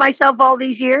living with myself all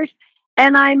these years,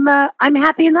 and I'm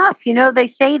happy enough.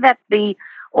 They say that the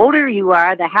older you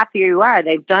are, the happier you are.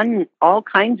 They've done all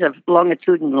kinds of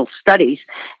longitudinal studies.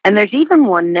 And there's even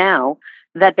one now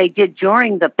that they did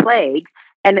during the plague.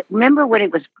 And remember when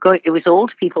it was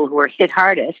old people who were hit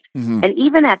hardest. Mm-hmm. And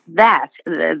even at that,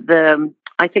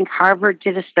 I think Harvard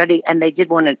did a study, and they did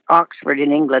one at Oxford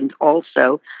in England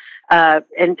also.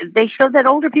 And they showed that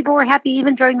older people were happy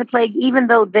even during the plague, even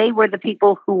though they were the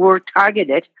people who were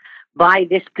targeted by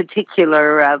this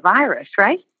particular virus,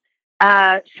 right?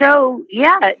 It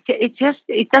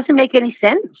doesn't make any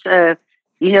sense.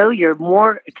 You're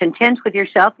more content with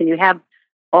yourself and you have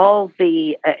all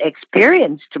the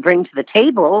experience to bring to the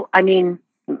table. I mean,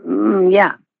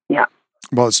 yeah.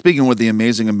 Well, speaking with the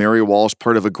amazing Mary Walsh,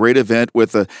 part of a great event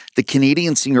with the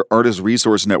Canadian Senior Artist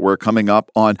Resource Network coming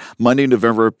up on Monday,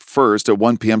 November 1st at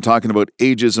 1 p.m., talking about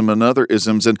ageism and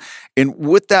other-isms. And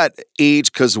with that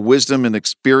age, because wisdom and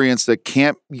experience that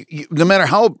can't, no matter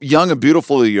how young and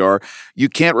beautiful you are, you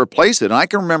can't replace it. And I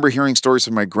can remember hearing stories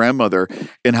from my grandmother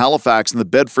in Halifax in the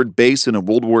Bedford Basin in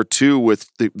World War II with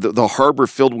the harbor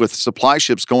filled with supply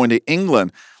ships going to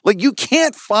England. Like, you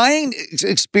can't find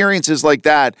experiences like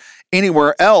that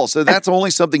anywhere else. So that's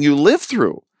only something you live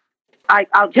through.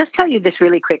 I'll just tell you this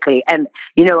really quickly. And,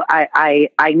 you know, I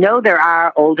know there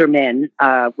are older men.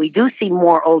 We do see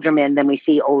more older men than we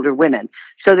see older women.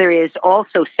 So there is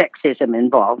also sexism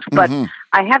involved. But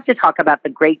I have to talk about the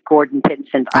great Gordon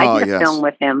Pinsent. I did a film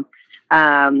with him.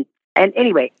 And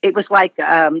anyway, it was like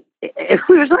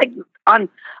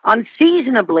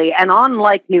unseasonably, and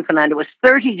unlike Newfoundland, it was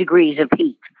 30 degrees of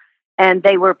heat. And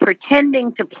they were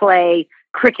pretending to play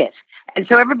cricket. And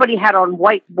so everybody had on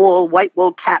white wool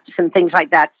caps and things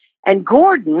like that. And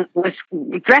Gordon was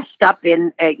dressed up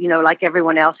in, like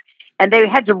everyone else. And they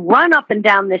had to run up and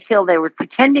down this hill. They were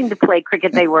pretending to play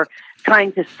cricket. They were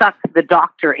trying to suck the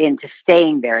doctor into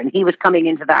staying there. And he was coming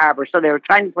into the harbor. So they were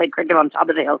trying to play cricket on top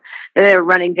of the hill. And they were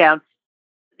running down.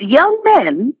 The young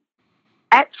men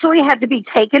actually had to be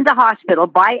taken to hospital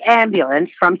by ambulance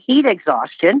from heat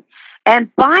exhaustion.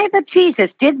 And by the Jesus,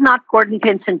 did not Gordon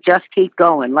Pinsent just keep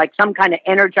going like some kind of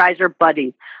Energizer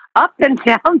bunny up and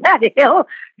down that hill,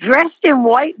 dressed in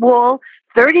white wool,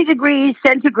 30 degrees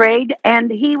centigrade, and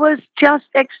he was just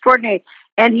extraordinary.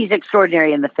 And he's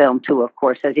extraordinary in the film too, of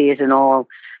course, as he is in all.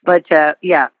 But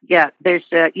there's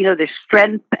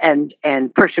strength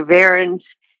and perseverance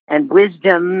and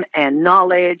wisdom and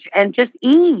knowledge and just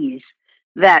ease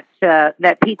that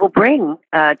people bring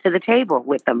to the table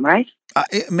with them, right?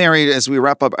 Mary, as we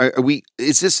wrap up,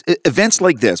 is this events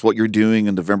like this, what you're doing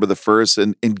on November the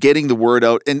 1st and getting the word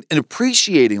out and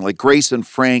appreciating like Grace and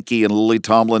Frankie and Lily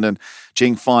Tomlin and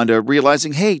Jane Fonda,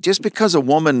 realizing, hey, just because a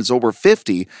woman is over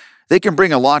 50, they can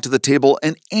bring a lot to the table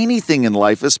in anything in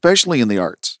life, especially in the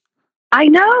arts. I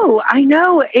know.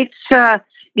 It's,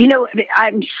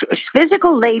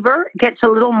 physical labor gets a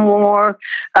little more,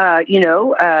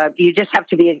 you just have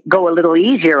to go a little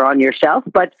easier on yourself.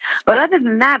 But other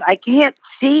than that, I can't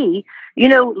see,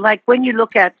 like when you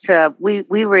look at, we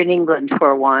were in England for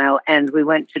a while and we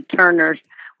went to Turner's.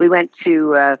 We went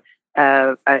to a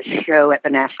show at the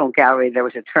National Gallery. There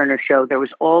was a Turner show. There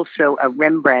was also a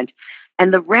Rembrandt.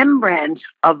 And the Rembrandt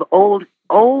of old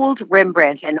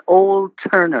Rembrandt and old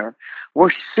Turner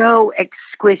were so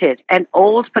exquisite, and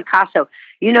old Picasso,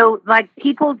 like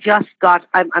people just got,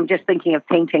 I'm just thinking of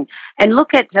painting, and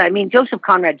look at, Joseph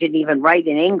Conrad didn't even write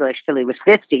in English till he was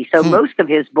 50, so most of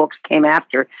his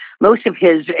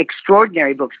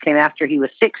extraordinary books came after he was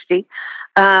 60.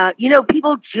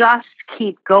 People just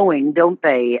keep going, don't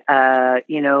they?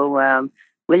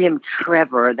 William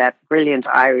Trevor, that brilliant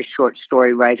Irish short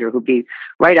story writer who'd be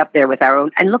right up there with our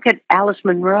own. And look at Alice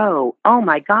Munro. Oh,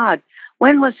 my God.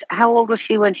 How old was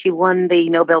she when she won the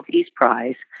Nobel Peace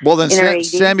Prize? Well, then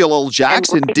Samuel L.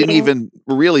 Jackson didn't even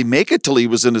really make it till he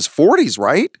was in his 40s,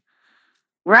 right?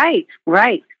 Right.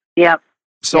 Yep.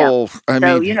 So,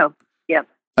 yep.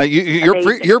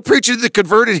 You're preaching to the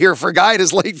converted here for a guy in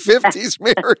his late 50s,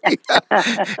 Mary.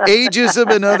 Ageism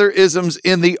and Other-isms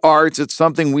in the arts. It's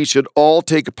something we should all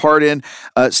take part in.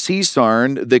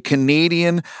 CSARN, the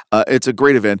Canadian, it's a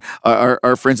great event.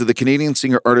 Our friends at the Canadian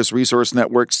Senior Artist Resource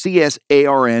Network, CSARN.ca,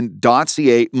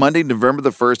 Monday, November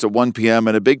the 1st at 1 p.m.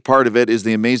 And a big part of it is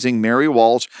the amazing Mary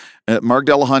Walsh, Mark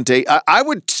Delahunty. I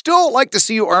would still like to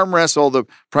see you arm wrestle the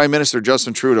Prime Minister,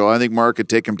 Justin Trudeau. I think Mark could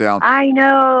take him down. I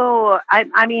know.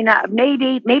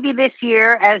 Maybe this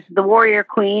year as the Warrior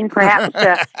Queen, perhaps,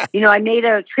 I made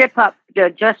a trip up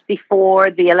just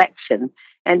before the election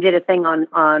and did a thing on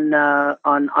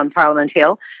Parliament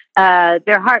Hill.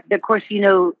 Of course,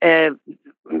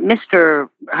 Mr.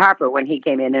 Harper, when he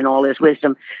came in all his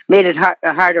wisdom, made it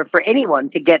harder for anyone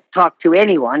to talk to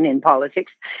anyone in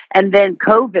politics. And then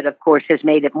COVID, of course, has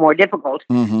made it more difficult.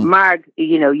 Mm-hmm. Marg,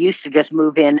 used to just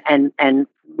move in and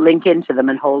link into them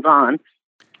and hold on,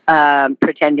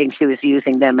 pretending she was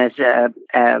using them as, to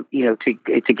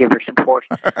give her support.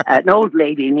 An old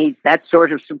lady needs that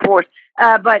sort of support.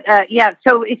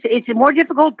 So it's more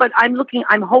difficult, but I'm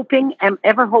hoping, I'm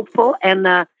ever hopeful.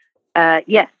 And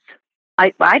yes.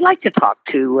 I'd like to talk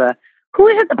to, who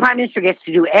is it the Prime Minister gets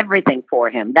to do everything for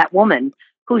him? That woman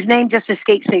whose name just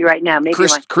escapes me right now. Maybe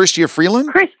Chrystia Freeland?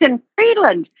 Kristen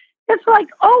Freeland. It's like,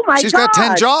 oh my God. She's got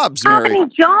 10 jobs, How Mary. many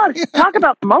jobs? Talk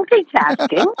about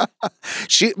multitasking.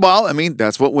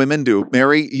 That's what women do.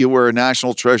 Mary, you were a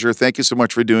national treasure. Thank you so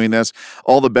much for doing this.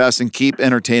 All the best, and keep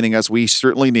entertaining us. We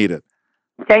certainly need it.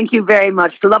 Thank you very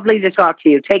much. Lovely to talk to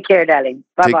you. Take care, darling.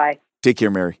 Bye-bye. Take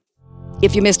care, Mary.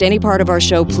 If you missed any part of our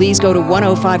show, please go to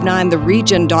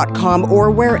 1059theregion.com or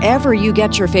wherever you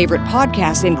get your favorite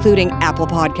podcasts, including Apple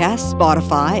Podcasts,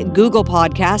 Spotify, Google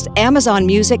Podcasts, Amazon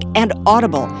Music, and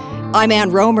Audible. I'm Ann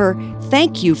Rohmer.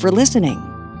 Thank you for listening.